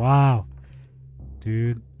points. Wow.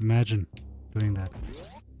 Dude, imagine doing that.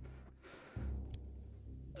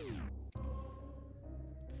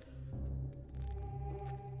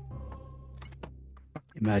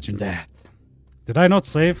 Imagine that. Did I not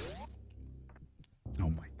save? Oh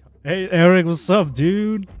my god. Hey Eric, what's up,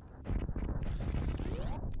 dude?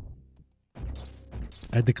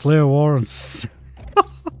 I declare war on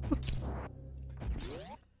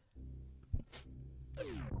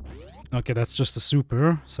Okay, that's just a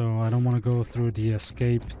super, so I don't want to go through the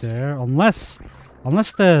escape there. Unless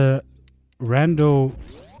the rando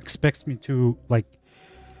expects me to, like,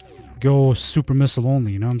 go super missile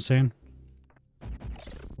only, you know what I'm saying?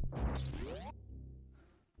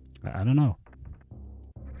 I don't know.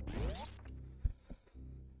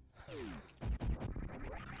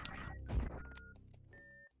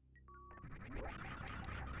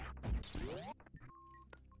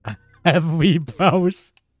 Have we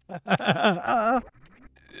powers?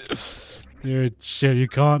 Dude, shit, you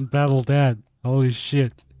can't battle that. Holy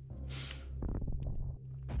shit.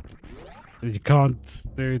 You can't,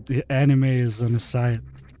 dude, the anime is on his side.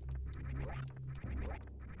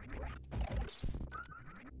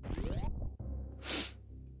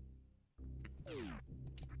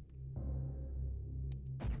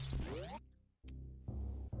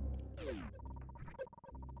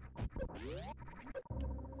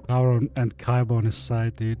 Power and Kaiba on his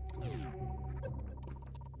side, dude.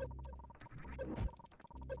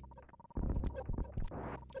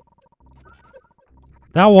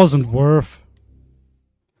 That wasn't worth.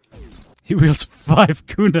 He wields 5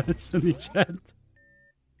 kunas in each hand.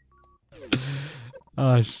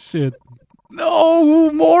 Oh shit. No,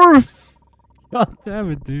 morph! God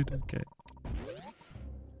damn it, dude. Okay.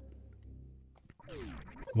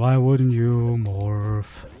 Why wouldn't you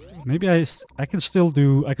morph? Maybe I can still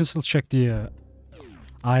check the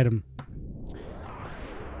item.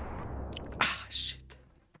 Ah, shit.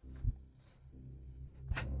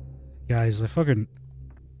 Guys, I fucking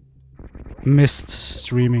missed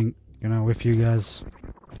streaming, you know, with you guys.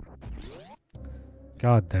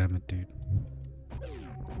 God damn it, dude.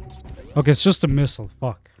 Okay, it's just a missile.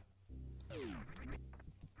 Fuck.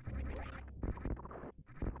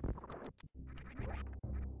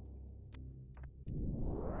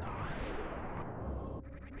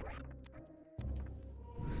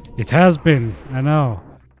 It has been, I know,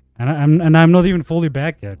 and I'm not even fully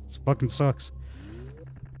back yet. It fucking sucks.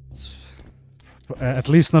 It's, at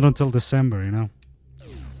least not until December, you know.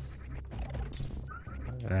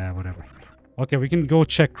 Whatever. Okay, we can go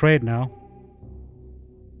check crate now,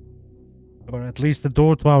 or at least the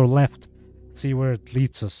door to our left. See where it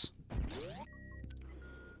leads us.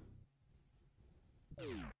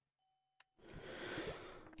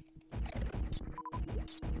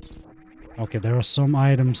 Okay, there are some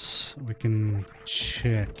items we can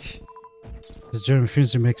check. This German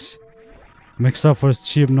Frenzy makes up for his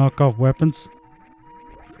cheap knockoff weapons.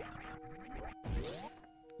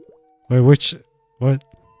 Wait, which... what?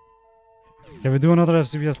 Can we do another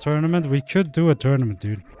FCVS tournament? We could do a tournament,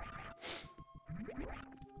 dude.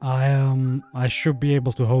 I should be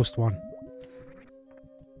able to host one.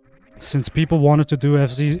 Since people wanted to do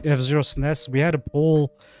F-Zero SNES, we had a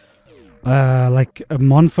poll like a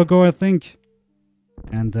month ago, I think.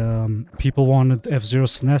 And people wanted F-Zero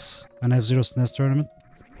SNES, an F-Zero SNES tournament.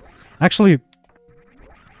 Actually,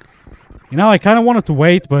 you know, I kind of wanted to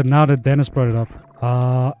wait, but now that Dennis brought it up,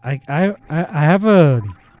 I have a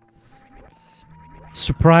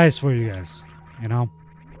surprise for you guys, you know.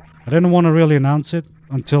 I didn't want to really announce it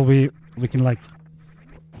until we can, like,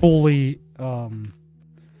 fully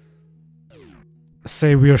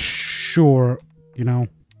say we are sure, you know,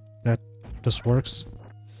 that this works.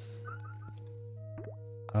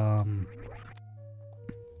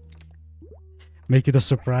 Make it a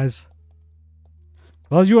surprise.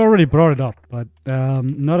 Well, you already brought it up, but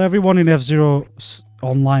not everyone in F-Zero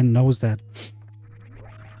Online knows that.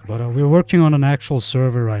 But we're working on an actual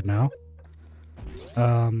server right now.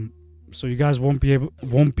 So you guys won't be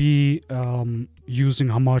using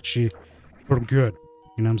Hamachi for good.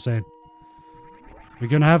 You know what I'm saying? We're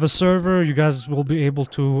gonna have a server. You guys will be able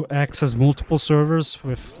to access multiple servers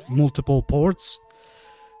with multiple ports.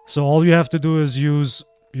 So all you have to do is use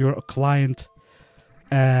your client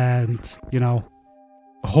and, you know,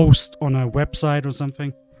 host on a website or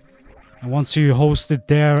something. And once you host it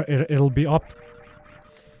there, it'll be up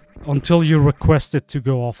until you request it to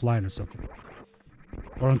go offline or something.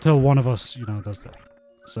 Or until one of us, you know, does that.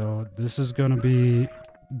 So this is gonna be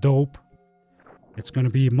dope. It's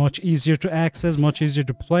gonna be much easier to access, much easier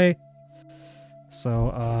to play.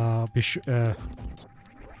 So I'm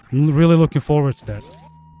really looking forward to that.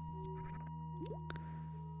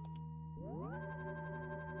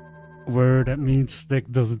 Where that means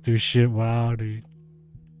Stick doesn't do shit. Wow, dude.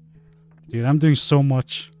 Dude, I'm doing so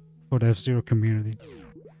much for the F-Zero community.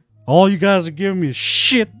 All you guys are giving me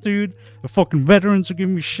shit, dude. The fucking veterans are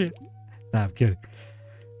giving me shit. Nah, I'm kidding.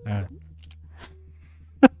 Alright.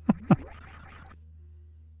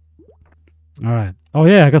 Alright. Oh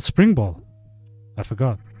yeah, I got Spring Ball. I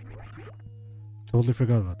forgot. Totally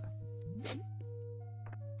forgot about that.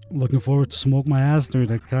 Looking forward to smoke my ass, dude.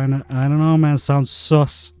 That kinda, I don't know, man. Sounds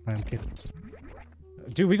sus. I'm kidding.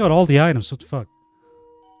 Dude, we got all the items. What the fuck?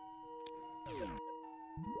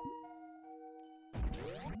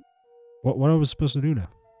 What are we supposed to do now?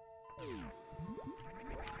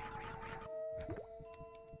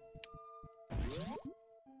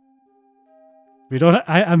 We don't.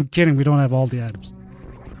 I'm kidding. We don't have all the items.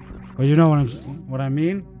 Well, you know what I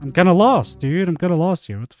mean. I'm kind of lost, dude. I'm kind of lost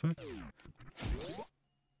here. What the fuck?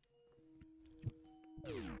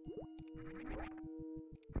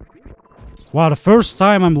 Wow, the first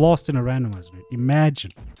time I'm lost in a randomizer.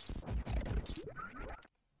 Imagine.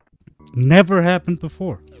 Never happened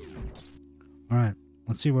before. Alright,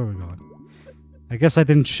 let's see where we're going. I guess I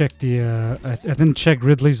didn't check the, I didn't check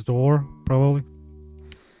Ridley's door, probably.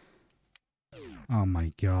 Oh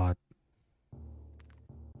my god.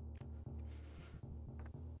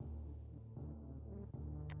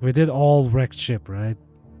 We did all wrecked ship, right?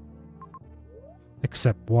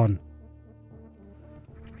 Except one.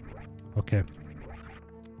 Okay.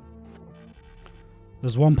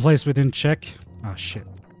 There's one place we didn't check. Ah, shit.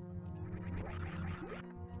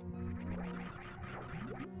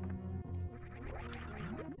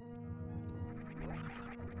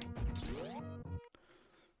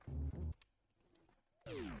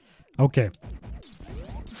 Okay.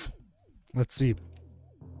 Let's see.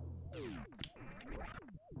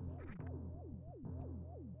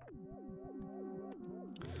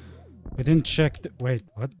 We didn't check the... Wait,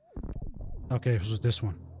 what? Okay, it was this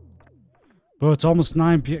one. Bro, it's almost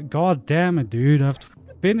 9 p.m. God damn it, dude. I have to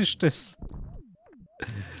finish this.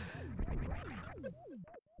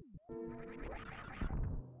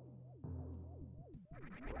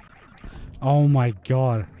 Oh my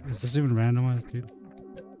god. Is this even randomized, dude?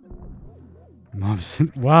 Mom's...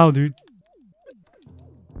 Wow, dude.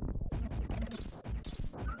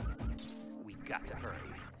 We've got to hurry.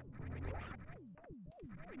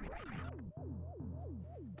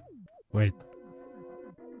 Wait.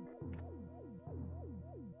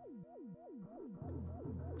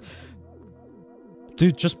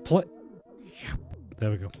 Dude, just play.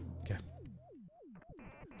 There we go. Okay.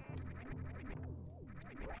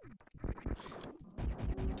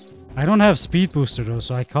 I don't have speed booster though,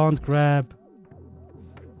 so I can't grab.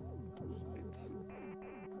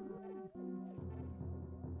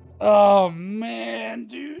 Oh man,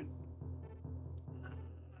 dude.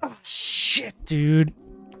 Oh, shit, dude.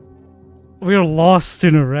 We're lost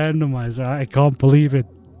in a randomizer. I can't believe it.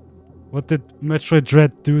 What did Metroid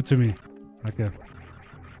Dread do to me? Okay.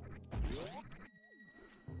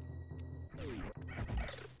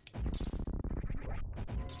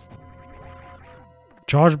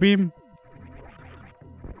 Charge beam?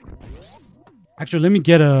 Actually, let me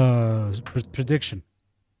get a prediction.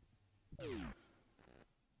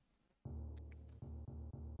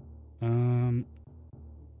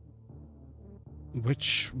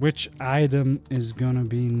 Which item is gonna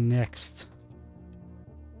be next?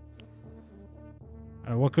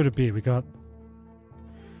 What could it be? We got...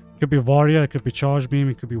 It could be Varia, it could be Charge Beam,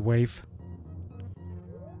 it could be Wave.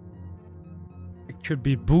 It could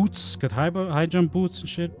be boots, could high jump boots and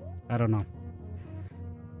shit. I don't know.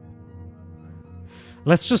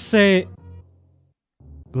 Let's just say...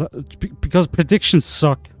 Because predictions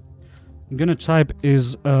suck. I'm gonna type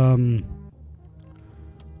is...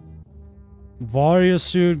 Varia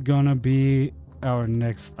suit gonna be our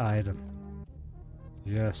next item.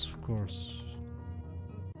 Yes, of course.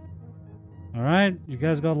 Alright, you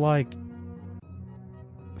guys got like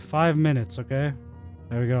 5 minutes, okay?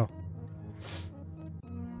 There we go.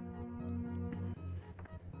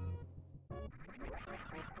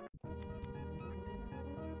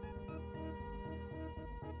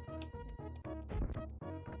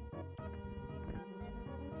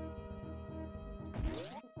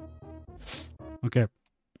 Okay.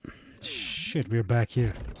 Shit, we're back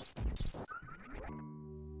here.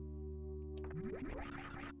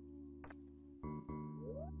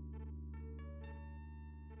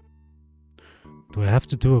 Do I have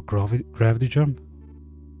to do a gravity jump?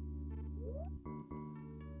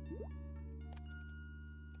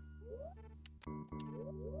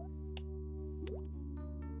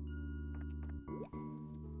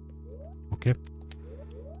 Okay.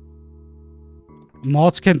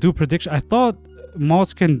 Mods can do prediction. I thought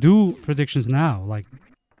mods can do predictions now. Like,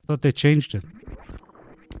 I thought they changed it.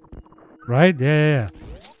 Right? Yeah.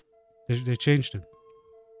 They changed it.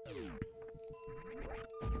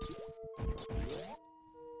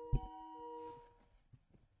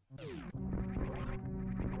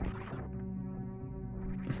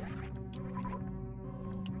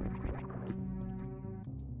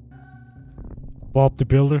 Bob the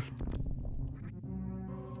Builder.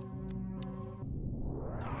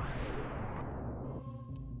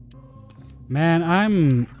 Man,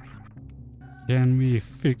 Can we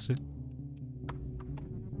fix it?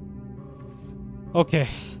 Okay,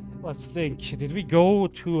 let's think. Did we go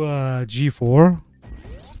to G4?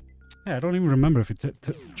 Yeah, I don't even remember if we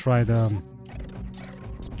tried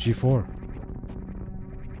G4.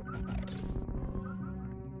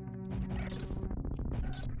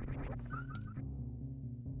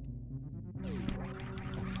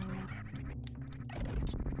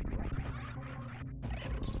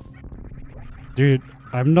 Dude,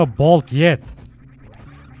 I'm not bald yet.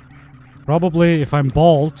 Probably if I'm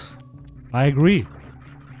bald, I agree.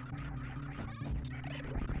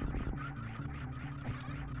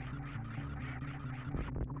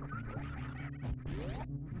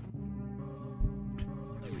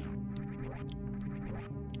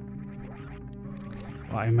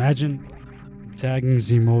 I imagine tagging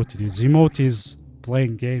Zimoti, dude. Zimoti is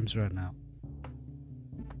playing games right now.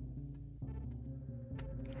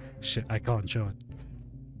 Shit, I can't show it.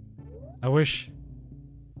 I wish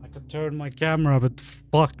I could turn my camera, but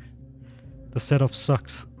fuck. The setup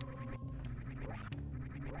sucks.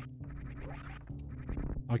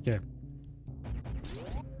 Okay.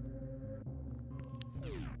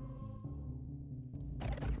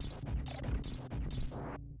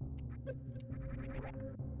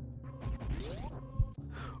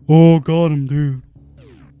 Oh, got him, dude.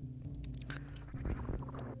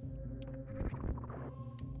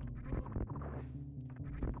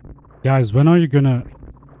 Guys, when are you gonna...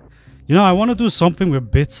 You know, I want to do something with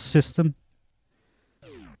bits system.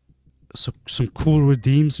 So, some cool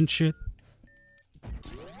redeems and shit.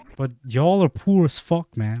 But y'all are poor as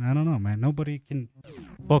fuck, man. I don't know, man. Nobody can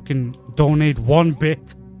fucking donate 1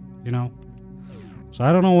 bit, you know? So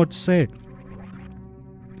I don't know what to say.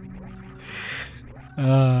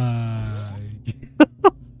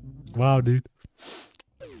 Wow, dude.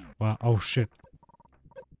 Wow. Oh, shit.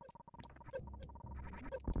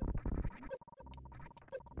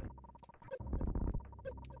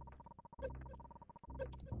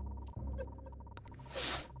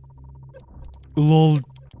 Lol,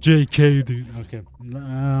 JK, dude. Okay.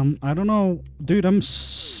 I don't know, dude.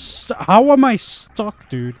 How am I stuck,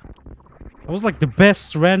 dude? I was like the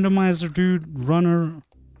best randomizer, dude, runner.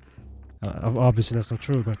 Obviously, that's not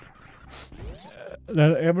true, but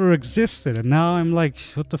that ever existed, and now I'm like,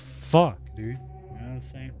 what the fuck, dude? You know what I'm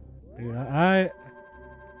saying? Dude,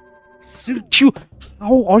 since you,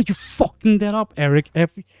 how are you fucking that up, Eric?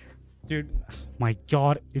 Dude, my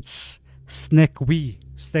God, it's Snack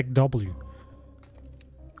W.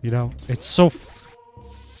 You know, it's so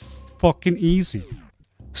fucking easy.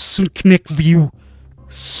 Snack view.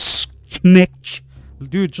 Snack.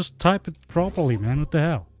 Dude, just type it properly, man. What the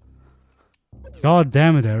hell? God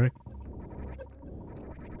damn it, Eric.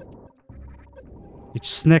 It's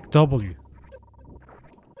Snack W.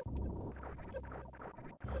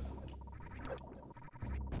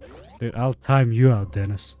 Dude, I'll time you out,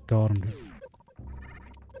 Dennis. Got him, dude.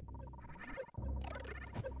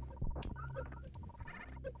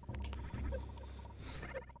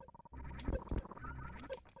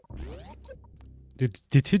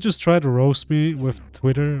 Did he just try to roast me with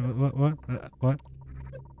Twitter? What?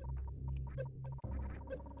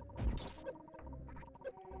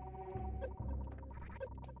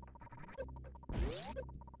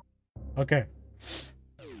 Okay.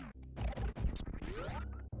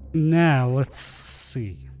 Now, let's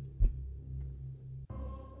see.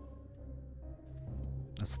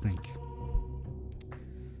 Let's think.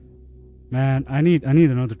 Man, I need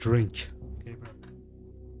another drink. Okay, bro.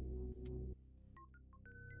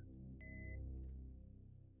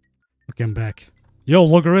 Okay, I'm back. Yo,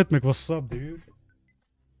 Logarithmic, what's up, dude?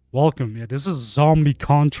 Welcome. Yeah, this is Zombie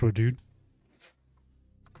Contra, dude.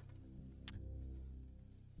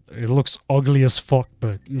 It looks ugly as fuck,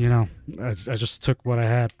 but, you know, I just took what I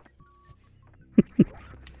had.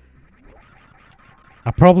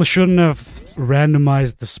 I probably shouldn't have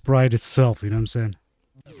randomized the sprite itself, you know what I'm saying?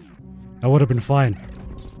 That would have been fine.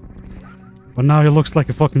 But now he looks like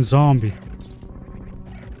a fucking zombie.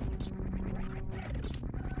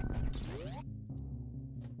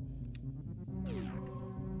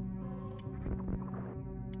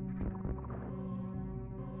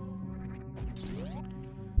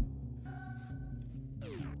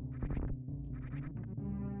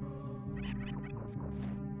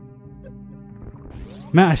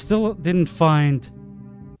 Man, I still didn't find...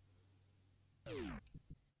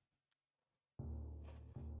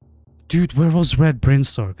 Dude, where was Red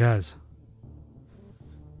Brinstar, guys?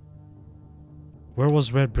 Where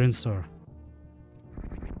was Red Brinstar?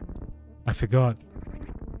 I forgot.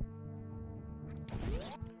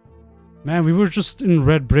 Man, we were just in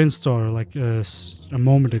Red Brinstar like a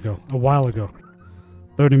moment ago. A while ago.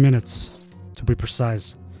 30 minutes, to be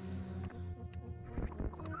precise.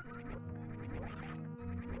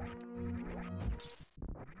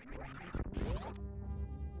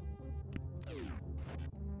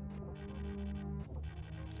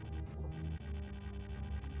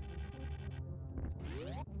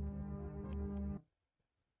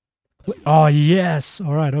 Oh, yes!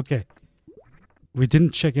 Alright, okay. We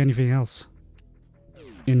didn't check anything else.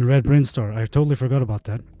 In Red Brinstar. I totally forgot about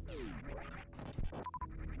that.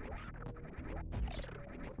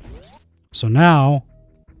 So now...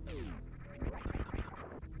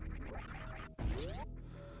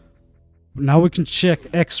 Now we can check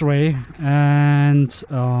X-ray and...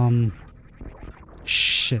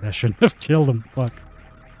 Shit, I shouldn't have killed him. Fuck.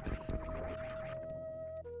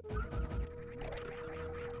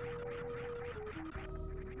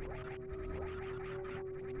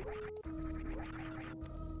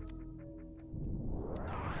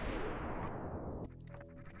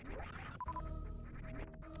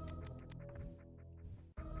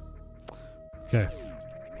 Okay.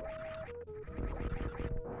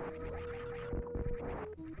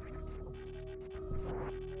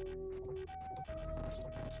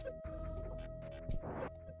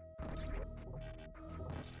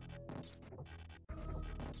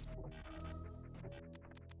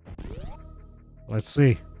 Let's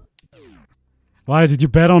see. Why did you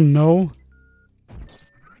bet on no?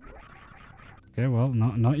 Okay, well,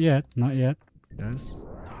 not yet, guys.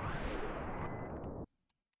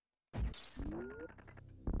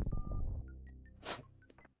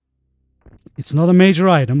 It's not a major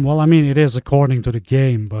item. Well, I mean, it is according to the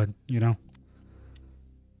game, but, you know.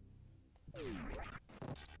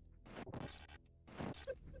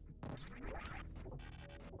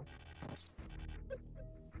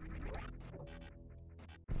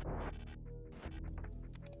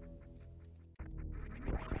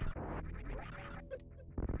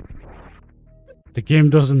 The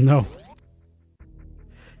game doesn't know.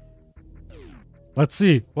 Let's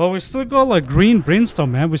see. Well, we still got like green Brinstar,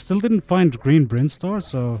 man. We still didn't find green Brinstar,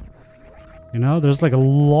 so... You know, there's like a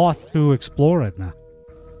lot to explore right now.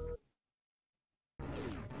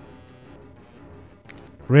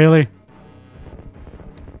 Really?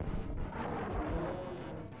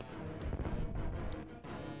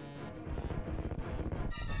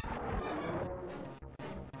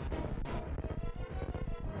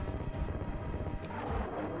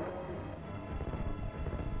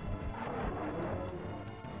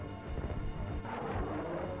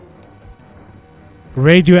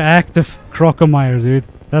 Radioactive Crocomire, dude.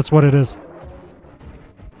 That's what it is.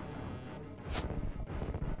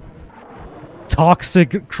 Toxic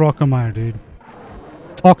Crocomire, dude.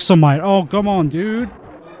 Toxomite. Oh, come on, dude.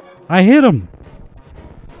 I hit him.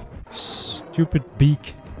 Stupid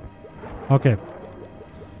beak. Okay.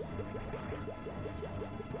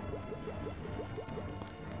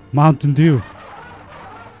 Mountain Dew.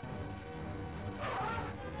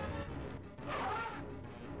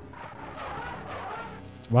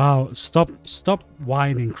 Wow, stop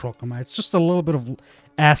whining, Crocomire. It's just a little bit of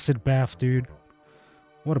acid bath, dude.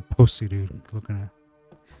 What a pussy, dude. Looking at.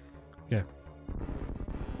 Yeah.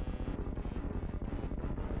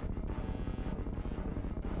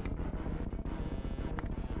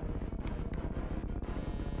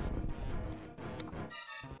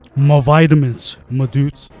 My vitamins, my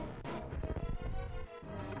dudes.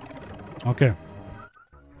 Okay.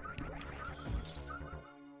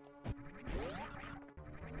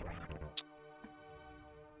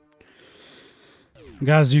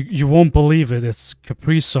 Guys, you won't believe it. It's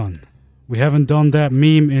Capri Sun. We haven't done that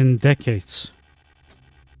meme in decades.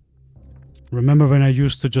 Remember when I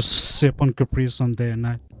used to just sip on Capri Sun day and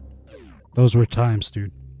night? Those were times,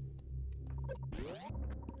 dude.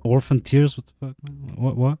 Orphan tears? What the fuck?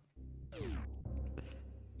 What?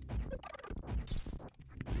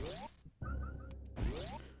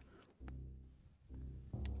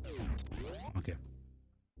 Okay.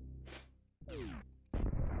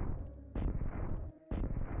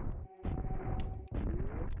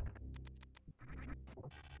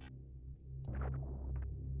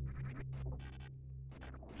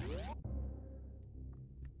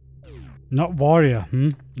 Not warrior,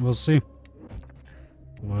 We'll see.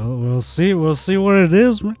 Well, we'll see. We'll see what it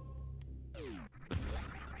is, man.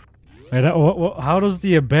 Wait, how does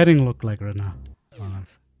the embedding look like right now? Oh,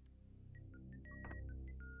 nice.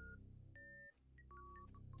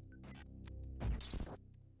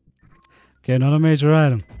 Okay, another major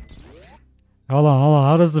item. Hold on.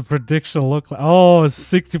 How does the prediction look like? Oh, it's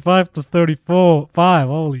 65 to 34. 5.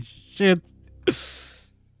 Holy shit.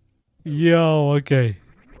 Yo, okay.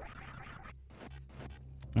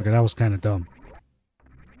 Okay, that was kind of dumb.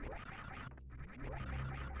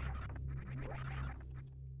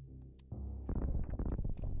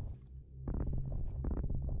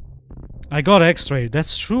 I got X-ray.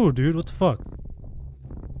 That's true, dude. What the fuck?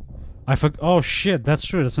 Oh shit, that's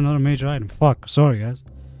true. That's another major item. Fuck. Sorry, guys.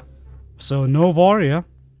 So no warrior.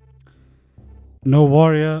 No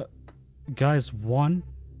warrior. Guys won.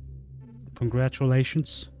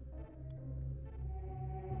 Congratulations.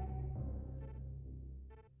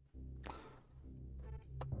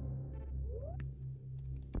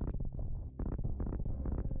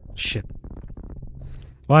 Shit.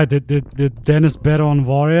 Why did Dennis bet on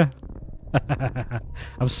warrior?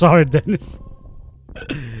 I'm sorry, Dennis.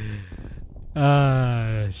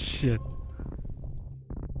 Shit.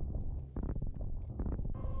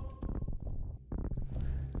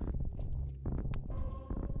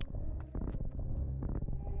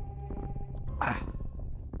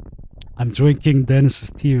 I'm drinking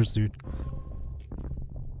Dennis's tears, dude.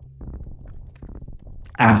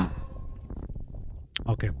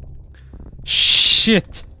 Okay.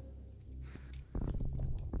 Shit.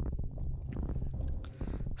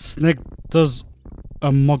 Snake does a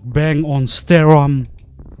mukbang on Sterom.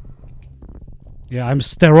 Yeah, I'm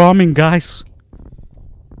Steroming, guys.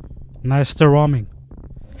 Nice Steroming.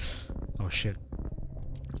 Oh shit.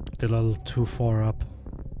 Did a little too far up.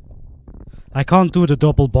 I can't do the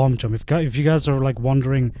double bomb jump. If you guys are like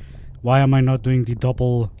wondering why am I not doing the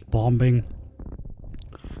double bombing,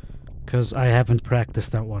 because I haven't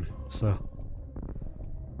practiced that one. So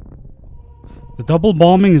the double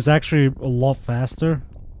bombing is actually a lot faster.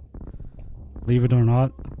 Believe it or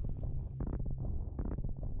not.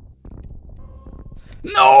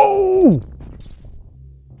 No!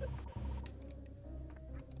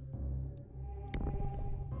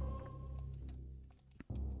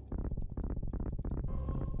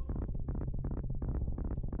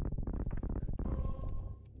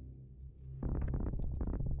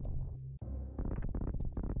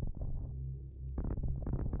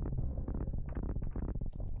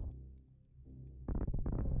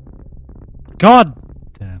 God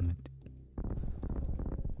damn it.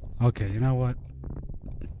 Okay, you know what?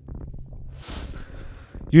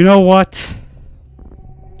 You know what?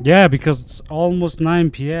 Yeah, because it's almost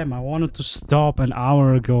 9 p.m. I wanted to stop an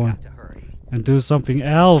hour ago and do something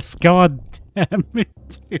else. God damn it,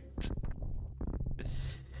 dude.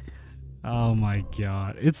 Oh my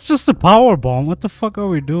god. It's just a power bomb. What the fuck are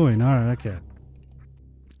we doing? Alright, okay.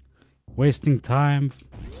 Wasting time.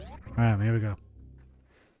 Alright, here we go.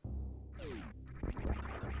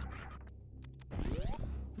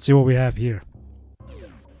 Let's see what we have here.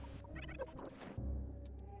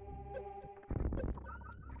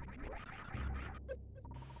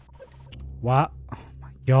 What? Oh my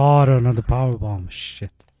god, another power bomb. Shit.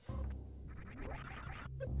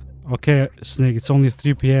 Okay, Snake, it's only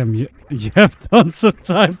 3 p.m. You have done some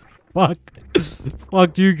time. Fuck.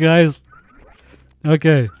 Fuck you guys.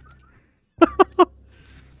 Okay.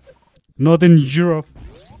 Not in Europe.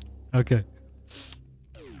 Okay.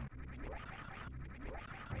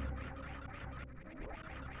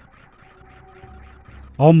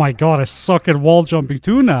 Oh my god, I suck at wall jumping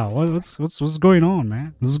too now. What's going on,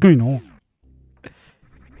 man? What's going on?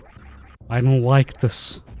 I don't like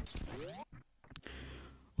this.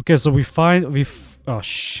 Okay, so we oh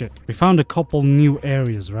shit. We found a couple new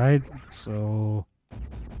areas, right? So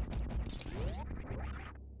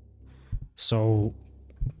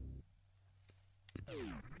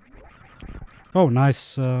oh,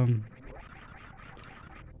 nice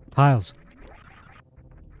tiles.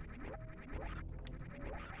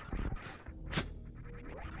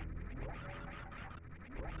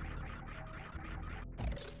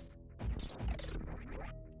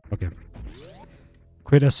 Okay.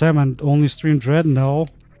 Quit SM and only stream Dread? No.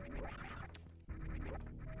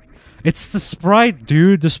 It's the sprite,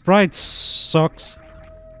 dude. The sprite sucks.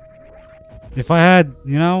 If I had,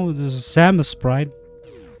 you know, the Samus sprite,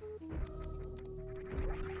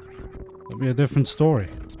 it'd be a different story.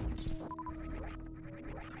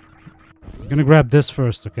 I'm gonna grab this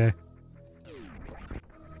first, okay?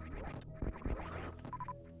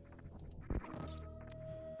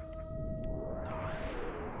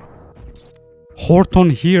 Horton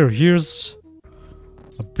here. Here's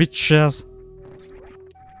a bitch ass.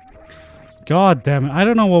 God damn it. I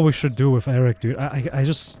don't know what we should do with Eric, dude. I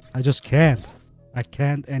just can't. I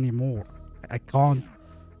can't anymore. I can't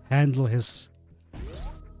handle his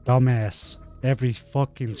dumbass every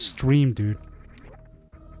fucking stream, dude.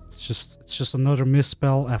 It's just another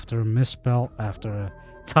misspell after a misspell after a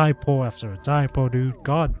typo, dude.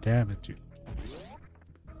 God damn it, dude.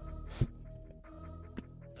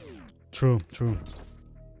 True, true.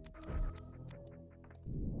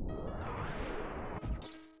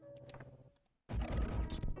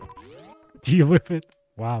 Deal with it?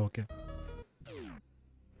 Wow, okay.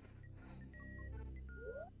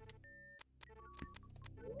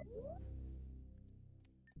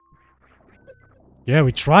 Yeah,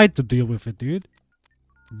 we tried to deal with it, dude.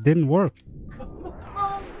 It didn't work. Come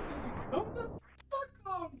on! Come the fuck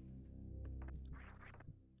on!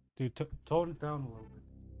 Dude, tone it down a little bit.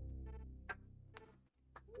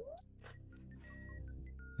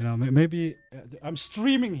 You know, maybe... I'm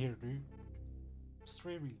streaming here, dude. I'm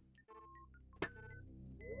streaming.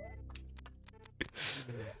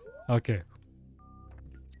 Okay.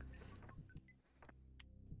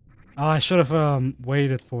 Oh, I should have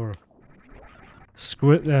waited for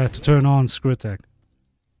to turn on screw attack.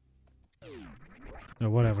 Or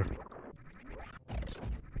whatever.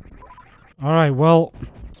 Alright, well...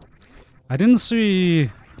 I didn't see...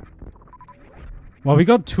 Well, we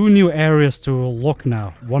got two new areas to look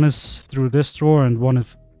now. One is through this door and one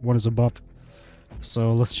is above.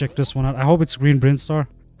 So let's check this one out. I hope it's Green Brinstar.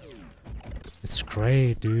 It's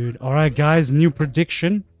great, dude. Alright, guys, new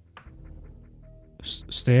prediction.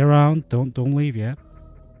 Stay around. Don't leave yet.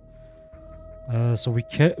 So we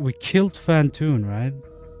killed Phantoon, right?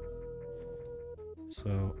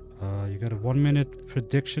 So you got a 1 minute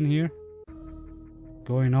prediction here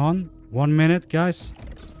going on. 1 minute, guys.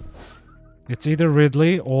 It's either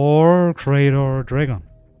Ridley or Kraid or Dragon.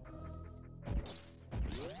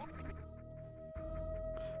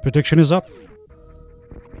 Prediction is up.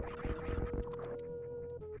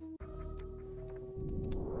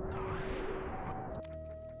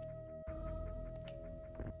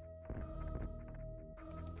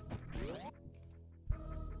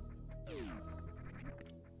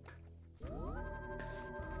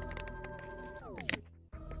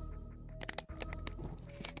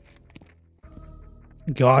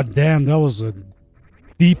 God damn, that was a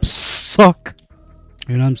deep suck.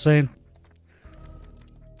 You know what I'm saying?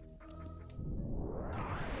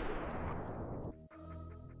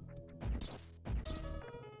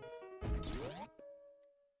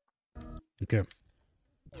 Okay.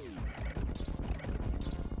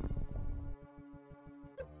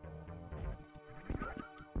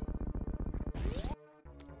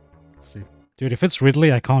 Let's see. Dude, if it's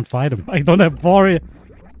Ridley, I can't fight him. I don't have warrior.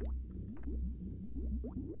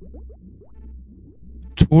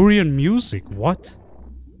 Turian music, what?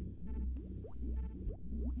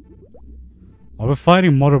 Are we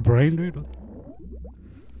fighting Mother Brain, dude?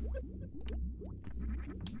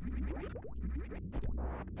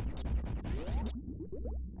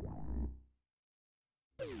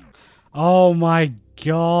 Oh my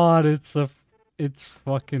god, it's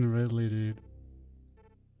fucking Ridley, dude.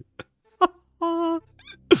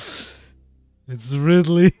 It's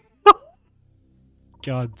Ridley.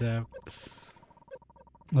 God damn.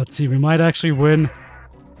 Let's see, we might actually win.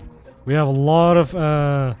 We have a lot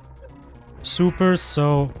of supers,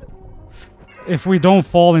 so if we don't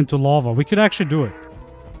fall into lava, we could actually do it.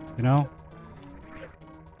 You know?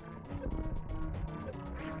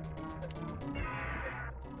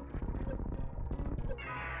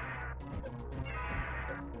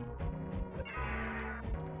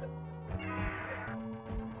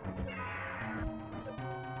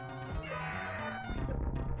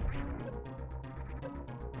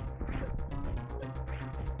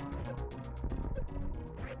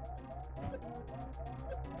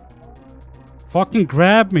 Fucking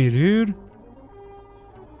grab me, dude.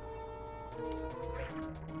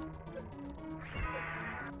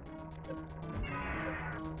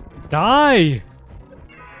 Die!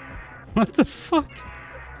 What the fuck?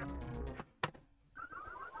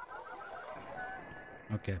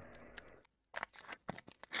 Okay.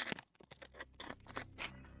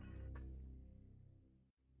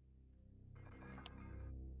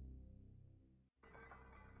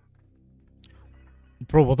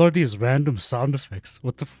 Bro, what are these random sound effects?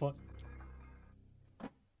 What the fuck?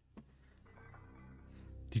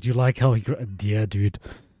 Did you like how he... Yeah, dude.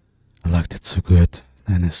 I liked it so good.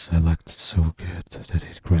 Dennis, I liked it so good that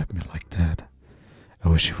he grabbed me like that. I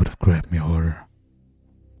wish he would have grabbed me harder.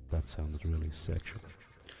 That sounds really sexual.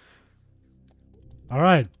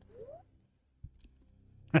 Alright.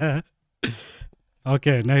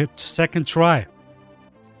 Okay, now second try.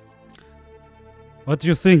 What do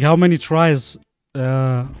you think? How many tries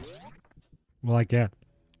will I get?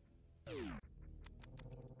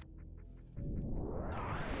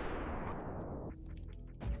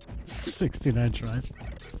 $69 tries.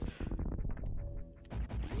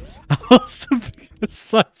 I was the biggest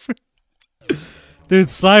Cypher. Dude,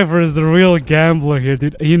 Cypher is the real gambler here,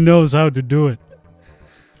 dude. He knows how to do it.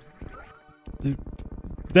 Dude,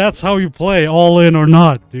 that's how you play, all in or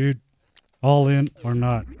not, dude. All in or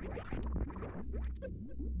not.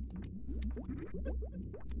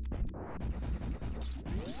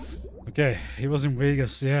 Okay, he was in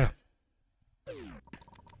Vegas, yeah.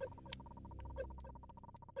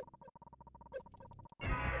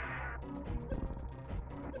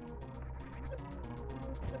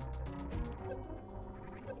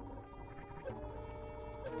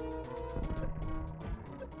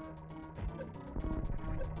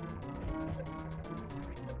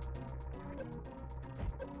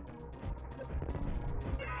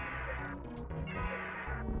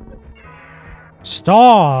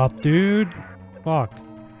 Stop, dude. Fuck.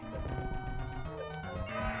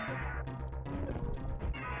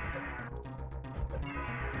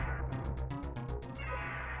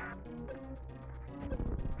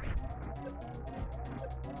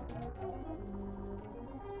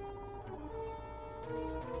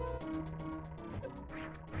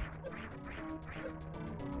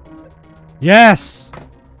 Yes!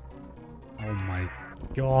 Oh my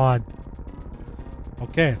god.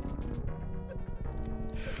 Okay.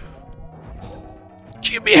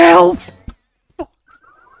 Give me health!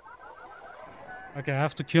 Okay, I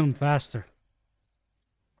have to kill him faster.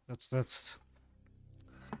 That's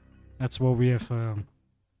what we have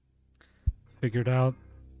figured out.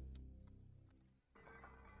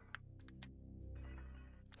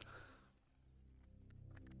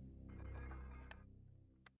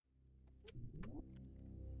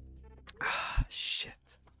 Ah, shit.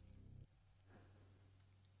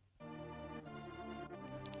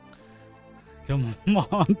 Come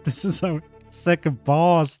on, this is our second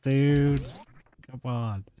boss, dude. Come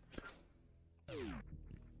on.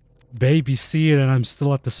 Baby see it and I'm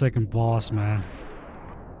still at the second boss, man.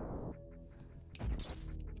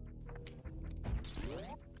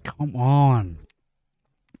 Come on.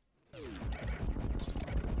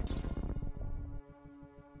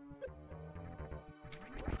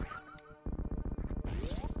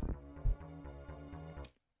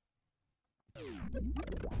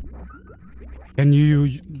 Can you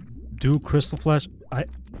do Crystal Flash?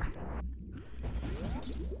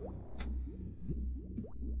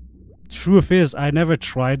 Truth is, I never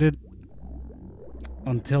tried it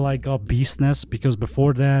until I got Beast Nest, because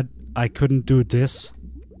before that, I couldn't do this.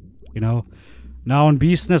 You know? Now on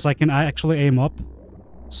Beast Nest, I can actually aim up.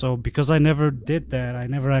 So, because I never did that, I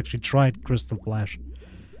never actually tried Crystal Flash.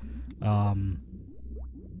 I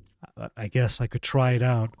guess I could try it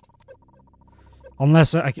out.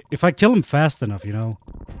 Unless, if I kill him fast enough, you know.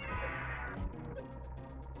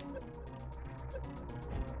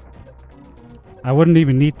 I wouldn't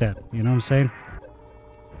even need that, you know what I'm saying?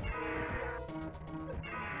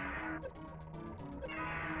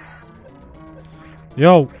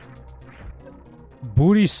 Yo!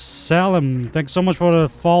 Booty Salam, thanks so much for the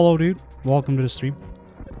follow, dude. Welcome to the stream.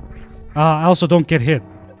 I also don't get hit.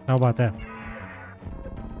 How about that?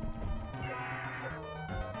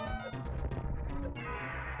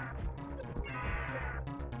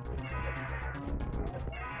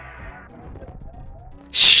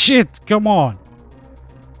 Shit, come on.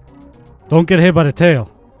 Don't get hit by the tail.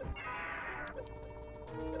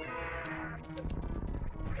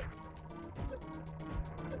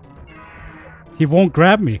 He won't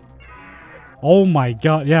grab me. Oh my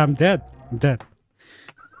god. Yeah, I'm dead. I'm dead.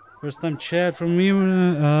 First time chat from me.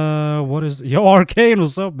 What is... Yo, Arcane,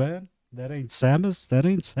 what's up, man? That ain't Samus? That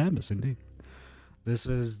ain't Samus, indeed. This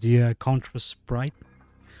is the Contra Sprite.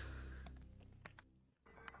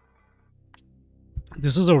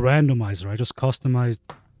 This is a randomizer. I just customized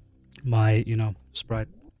my, you know, sprite.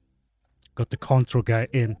 Got the Contra guy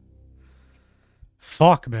in.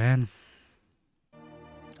 Fuck, man.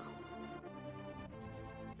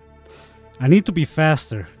 I need to be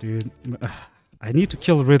faster, dude. I need to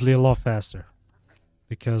kill Ridley a lot faster.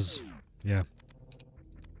 Because, yeah.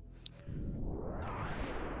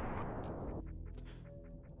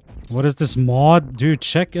 What is this mod? Dude,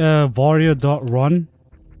 check vario.run.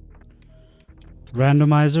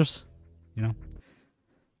 Randomizers. You know.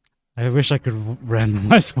 I wish I could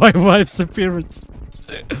randomize my wife's appearance.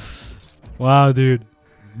 Wow, dude.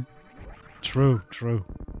 True, true.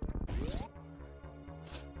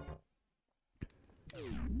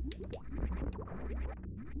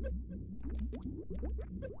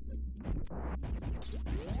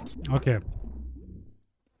 Okay.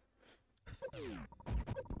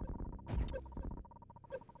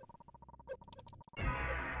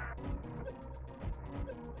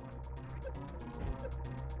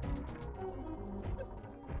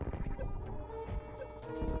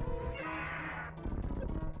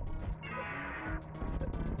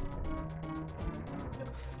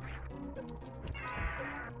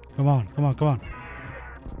 Come on, come on, come on.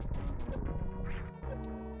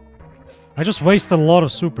 I just wasted a lot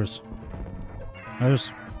of supers. I'm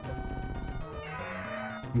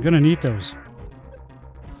gonna need those.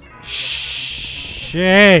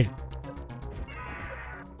 Shit!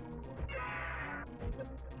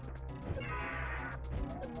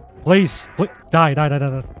 Please, die, die, die, die,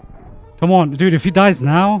 die. Come on, dude, if he dies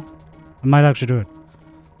now, I might actually do it.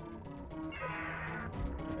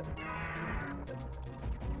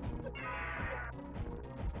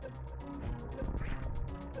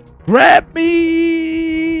 Grab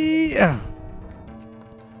me!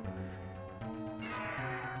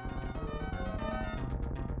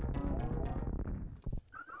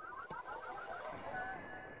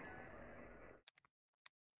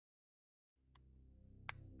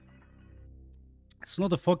 It's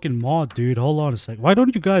not a fucking mod, dude. Hold on a sec. Why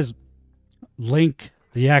don't you guys link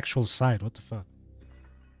the actual site? What the fuck?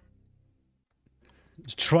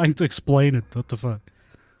 Just trying to explain it. What the fuck?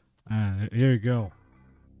 Here you go.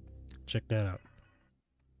 Check that out.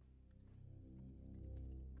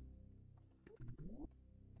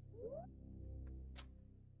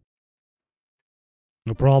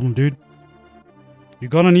 No problem, dude. You're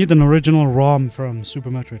gonna need an original ROM from Super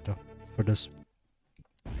Metroid though, for this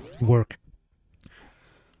work.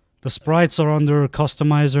 The sprites are under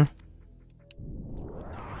customizer.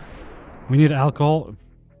 We need alcohol.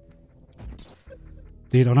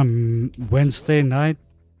 Dude, on a Wednesday night?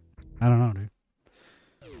 I don't know, dude.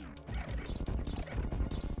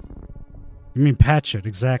 You mean patch it,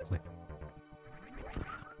 exactly.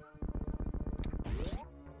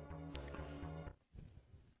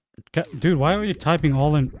 Dude, why are you typing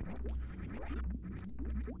all in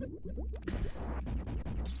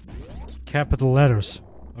capital letters?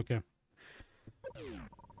 Okay.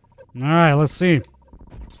 Alright, let's see.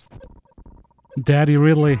 Daddy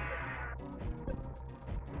Ridley.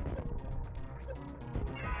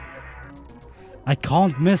 I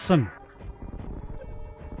can't miss him.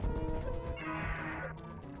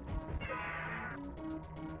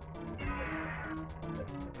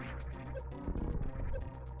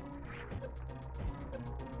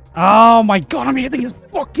 Oh my god, I'm hitting his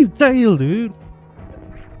fucking tail, dude.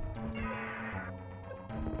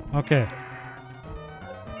 Okay.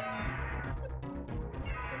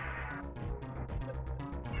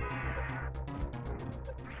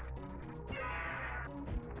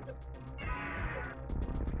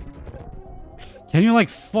 Can you like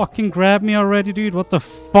fucking grab me already, dude? What the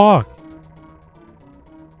fuck?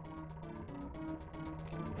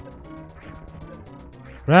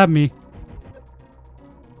 Grab me.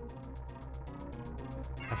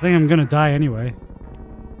 I think I'm gonna die anyway.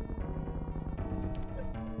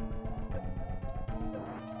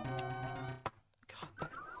 God.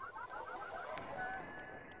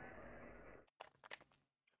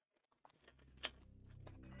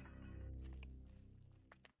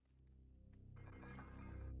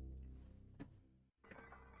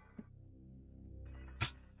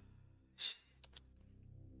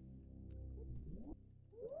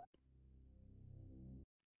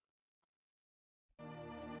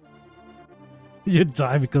 You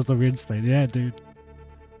die because of weird state. Yeah, dude.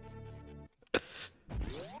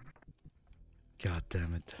 God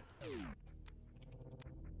damn it.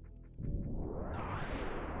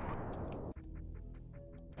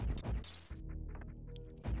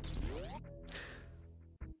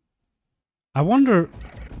 I wonder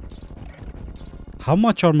how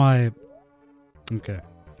much are my... Okay.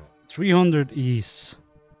 300 E's.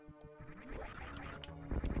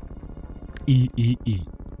 E.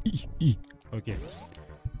 Okay.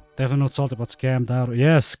 Definitely not salted, but scammed out.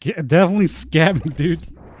 Yeah, definitely scamming, dude.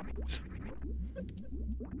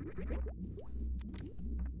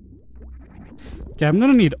 Okay, I'm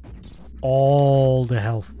gonna need all the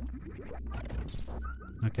health.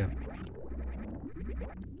 Okay.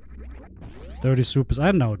 30 supers.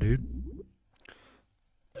 I know, dude.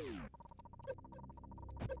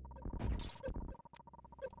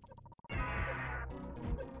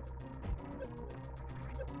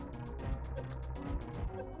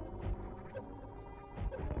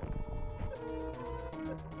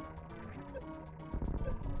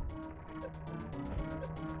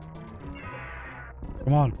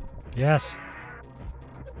 Come on. Yes.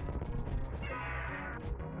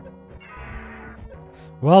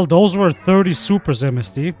 Well, those were 30 supers,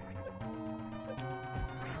 MSD.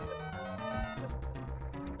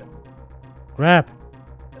 Grab.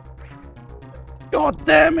 God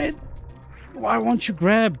damn it! Why won't you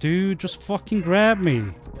grab, dude? Just fucking grab me.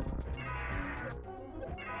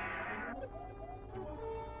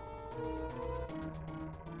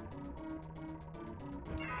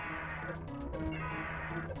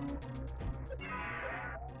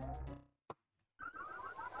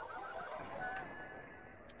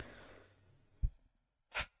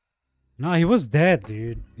 No, he was dead,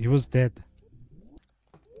 dude. He was dead.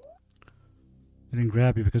 I didn't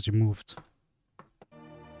grab you because you moved.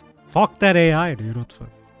 Fuck that AI, dude. What the fuck?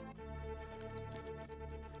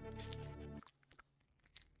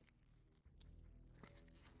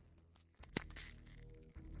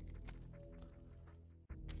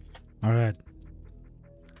 Alright.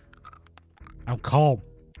 I'm calm.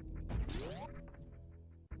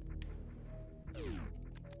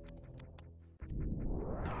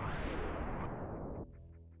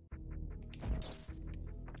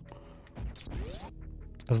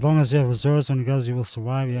 As long as you have reserves when you guys, you will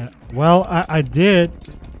survive. Yeah. Well, I did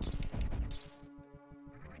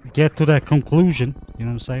get to that conclusion. You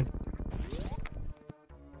know what I'm saying?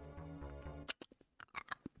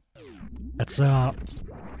 It's a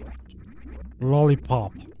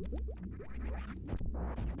lollipop.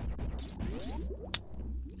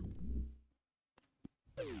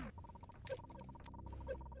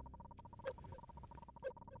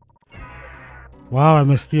 Wow, I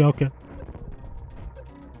missed you. Okay.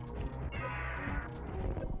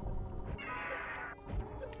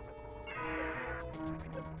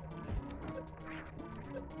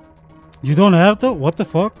 You don't have to? What the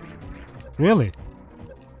fuck? Really?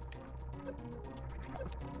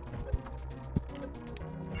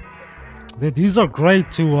 These are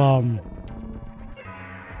great to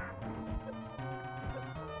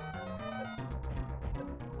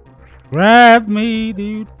grab me,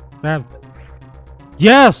 dude. Grab.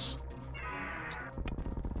 Yes!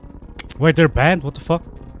 Wait, they're banned? What the fuck?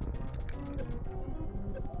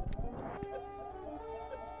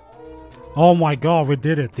 Oh my god, we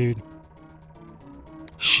did it, dude.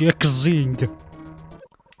 Shikzing.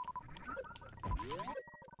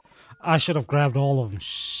 I should have grabbed all of them.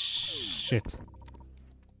 Shit.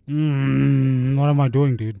 What am I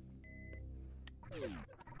doing, dude?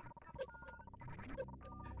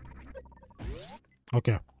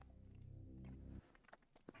 Okay.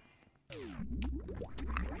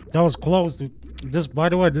 That was close, dude. This, by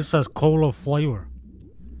the way, this has cola flavor.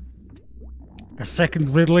 A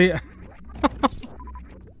second Ridley.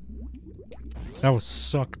 That would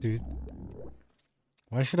suck, dude.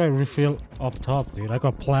 Why should I refill up top, dude? I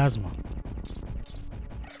got plasma.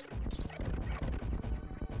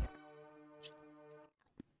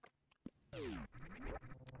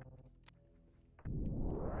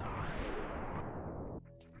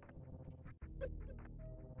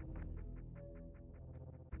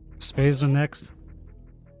 Spacer next.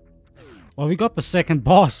 Well, we got the second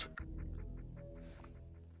boss.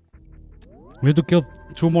 We have to kill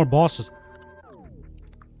 2 more bosses.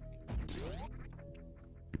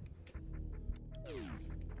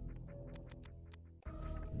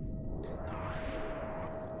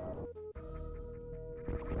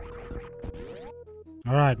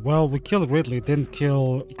 Alright, well, we killed Ridley, didn't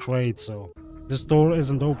kill Crate, so this door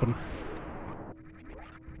isn't open.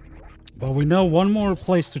 But we know one more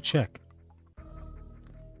place to check.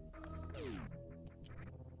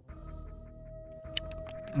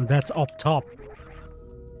 And that's up top.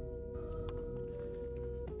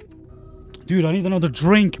 Dude, I need another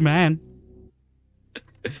drink, man.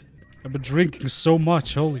 I've been drinking so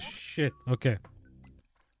much, holy shit. Okay.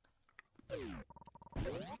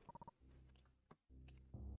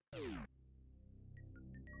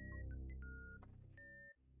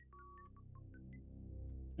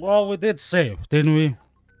 Well, we did save, didn't we?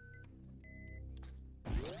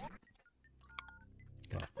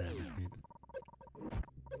 God damn it, dude.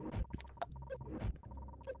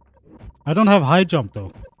 I don't have high jump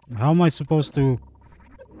though. How am I supposed to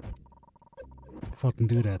fucking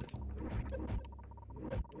do that?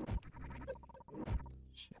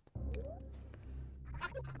 Shit.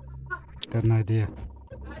 Got an idea.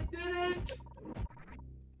 I did it!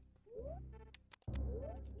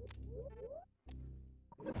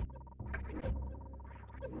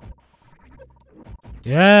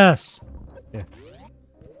 Yes! Yeah.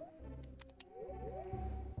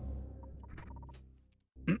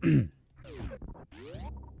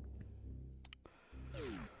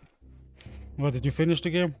 What, did you finish the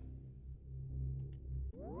game?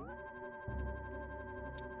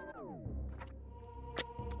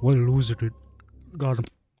 What a loser, dude. Got him.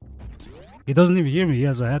 He doesn't even hear me. He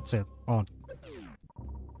has a headset on.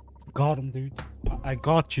 Got him, dude. I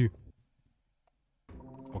got you.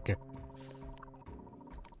 Okay.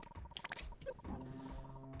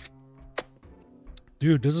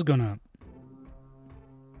 Dude, this is gonna...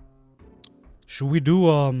 Should we do,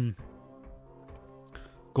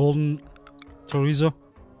 Golden Torizo?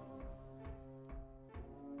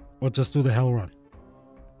 Or just do the Hell Run?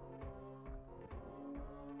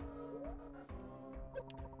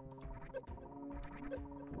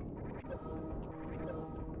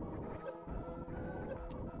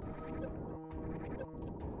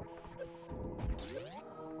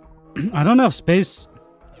 I don't have space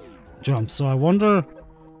jump, so I wonder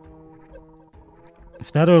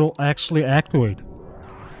if that'll actually activate.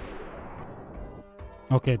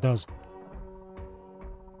 Okay, it does.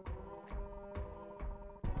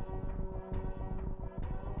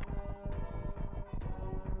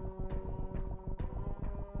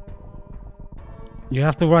 You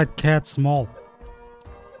have to write cat small.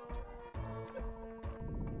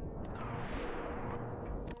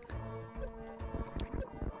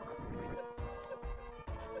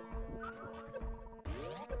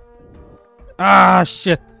 Ah,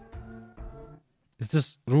 shit. Is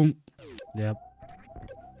this room? Yep.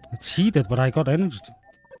 It's heated, but I got energy.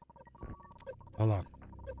 Hold on.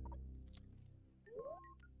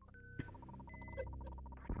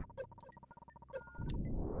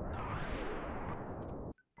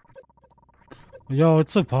 Yo,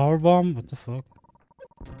 it's a power bomb? What the fuck?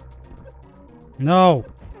 No!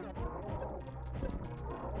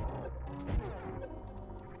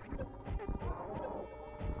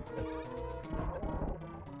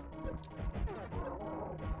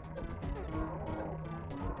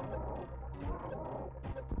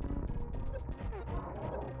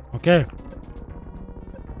 Okay.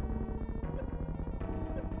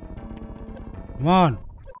 Come on.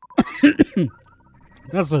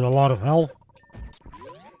 That's a lot of health.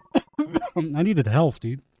 I needed health,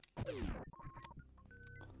 dude.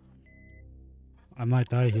 I might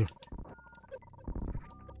die here.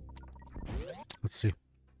 Let's see.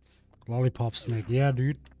 Lollipop snake. Yeah,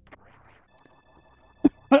 dude.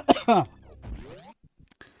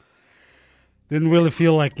 Didn't really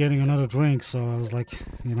feel like getting another drink, so I was like,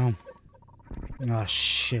 you know. Ah,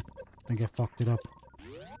 shit. I think I fucked it up.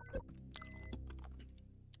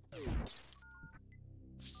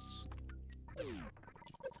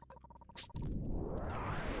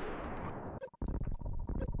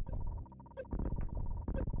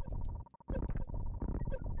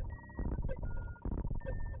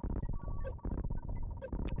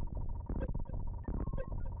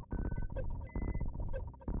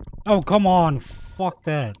 Oh, come on. Fuck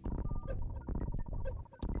that.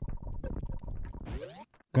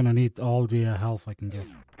 Gonna need all the health I can get.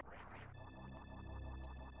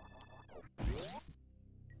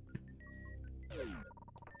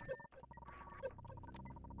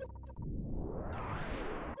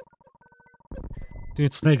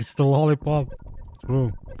 Dude, Snake, it's the lollipop.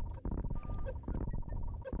 True.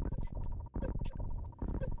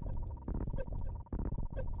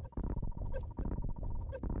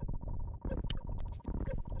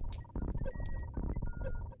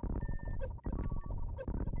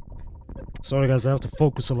 Sorry guys, I have to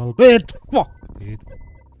focus a little bit. Fuck, dude.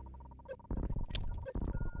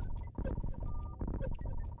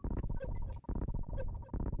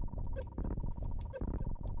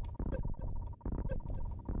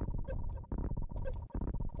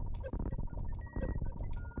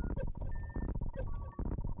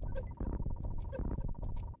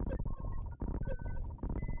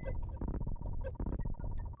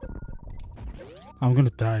 I'm gonna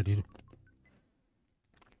die, dude.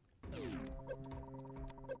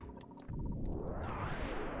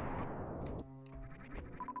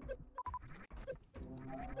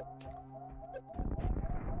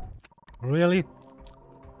 Really?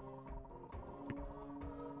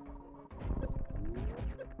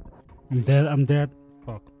 I'm dead, I'm dead.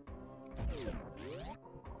 Fuck.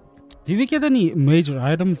 Did we get any major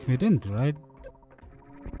item? We didn't, right?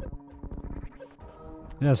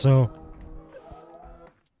 Yeah, so...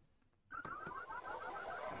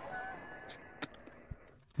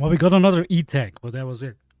 Well, we got another E-tag, but that was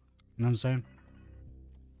it. You know what I'm saying?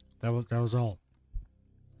 That was all.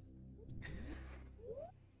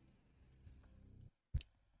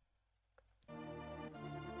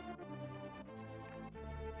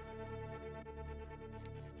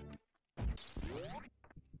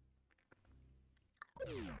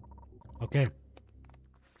 Okay.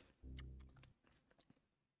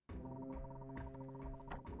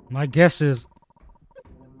 My guess is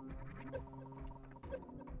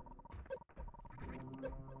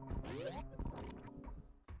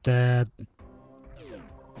that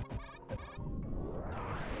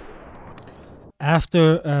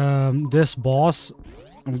after this boss,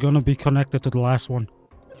 I'm gonna be connected to the last one.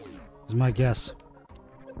 Is my guess.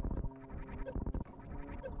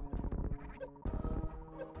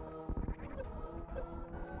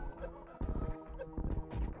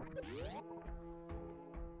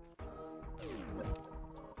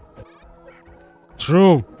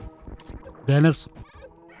 True. Dennis.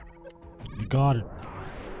 You got it.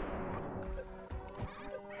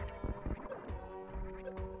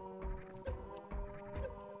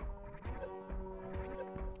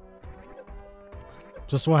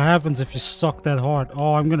 Just what happens if you suck that hard.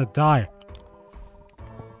 Oh, I'm gonna die.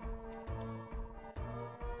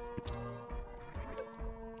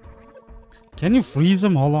 Can you freeze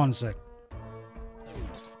him? Hold on a sec.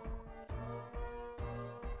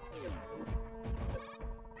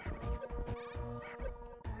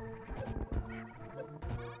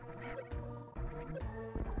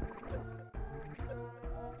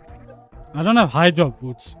 I don't have high drop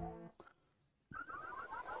boots.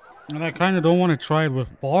 And I kind of don't want to try it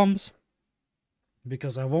with bombs.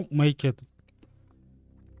 Because I won't make it.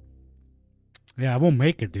 Yeah, I won't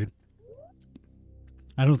make it, dude.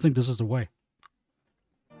 I don't think this is the way.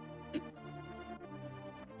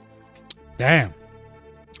 Damn.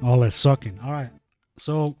 All that sucking. Alright.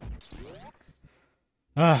 So.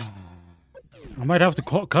 I might have to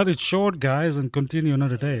cut it short, guys, and continue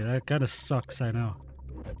another day. That kind of sucks, I know.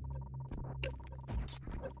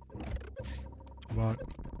 But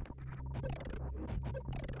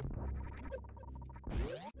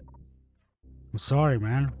I'm sorry,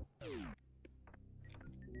 man.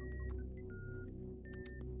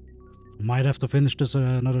 Might have to finish this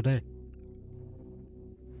another day.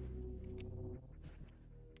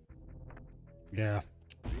 Yeah.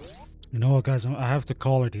 You know what, guys? I have to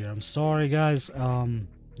call it here. I'm sorry, guys.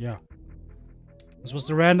 Yeah. This was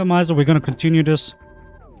the randomizer. We're gonna continue this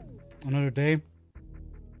another day.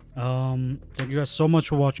 Thank you guys so much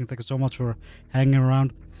for watching. Thank you so much for hanging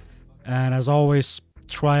around. And as always,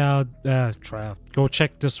 go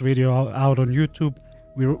check this video out on YouTube.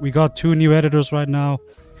 We got 2 new editors right now,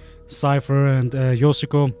 Cypher and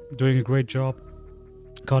Yoshiko, doing a great job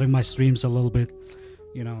cutting my streams a little bit,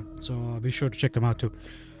 you know, so be sure to check them out too.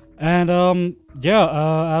 And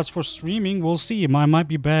yeah, as for streaming, we'll see. I might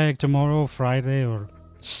be back tomorrow, Friday, or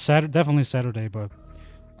Saturday, definitely Saturday, but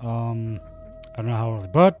I don't know how early.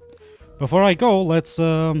 But before I go, let's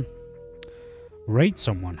raid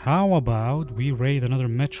someone. How about we raid another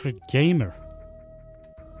Metric Gamer?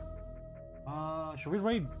 Should we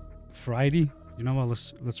raid Friday? You know what?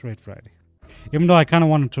 Let's raid Friday. Even though I kind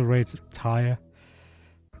of wanted to raid Taya.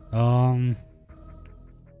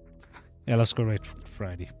 Yeah, let's go raid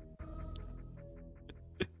Friday.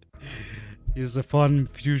 He's a fun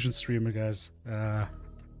fusion streamer, guys.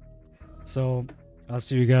 So I'll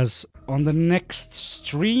see you guys on the next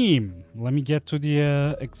stream. Let me get to the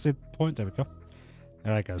exit point. There we go.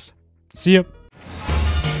 Alright, guys. See ya.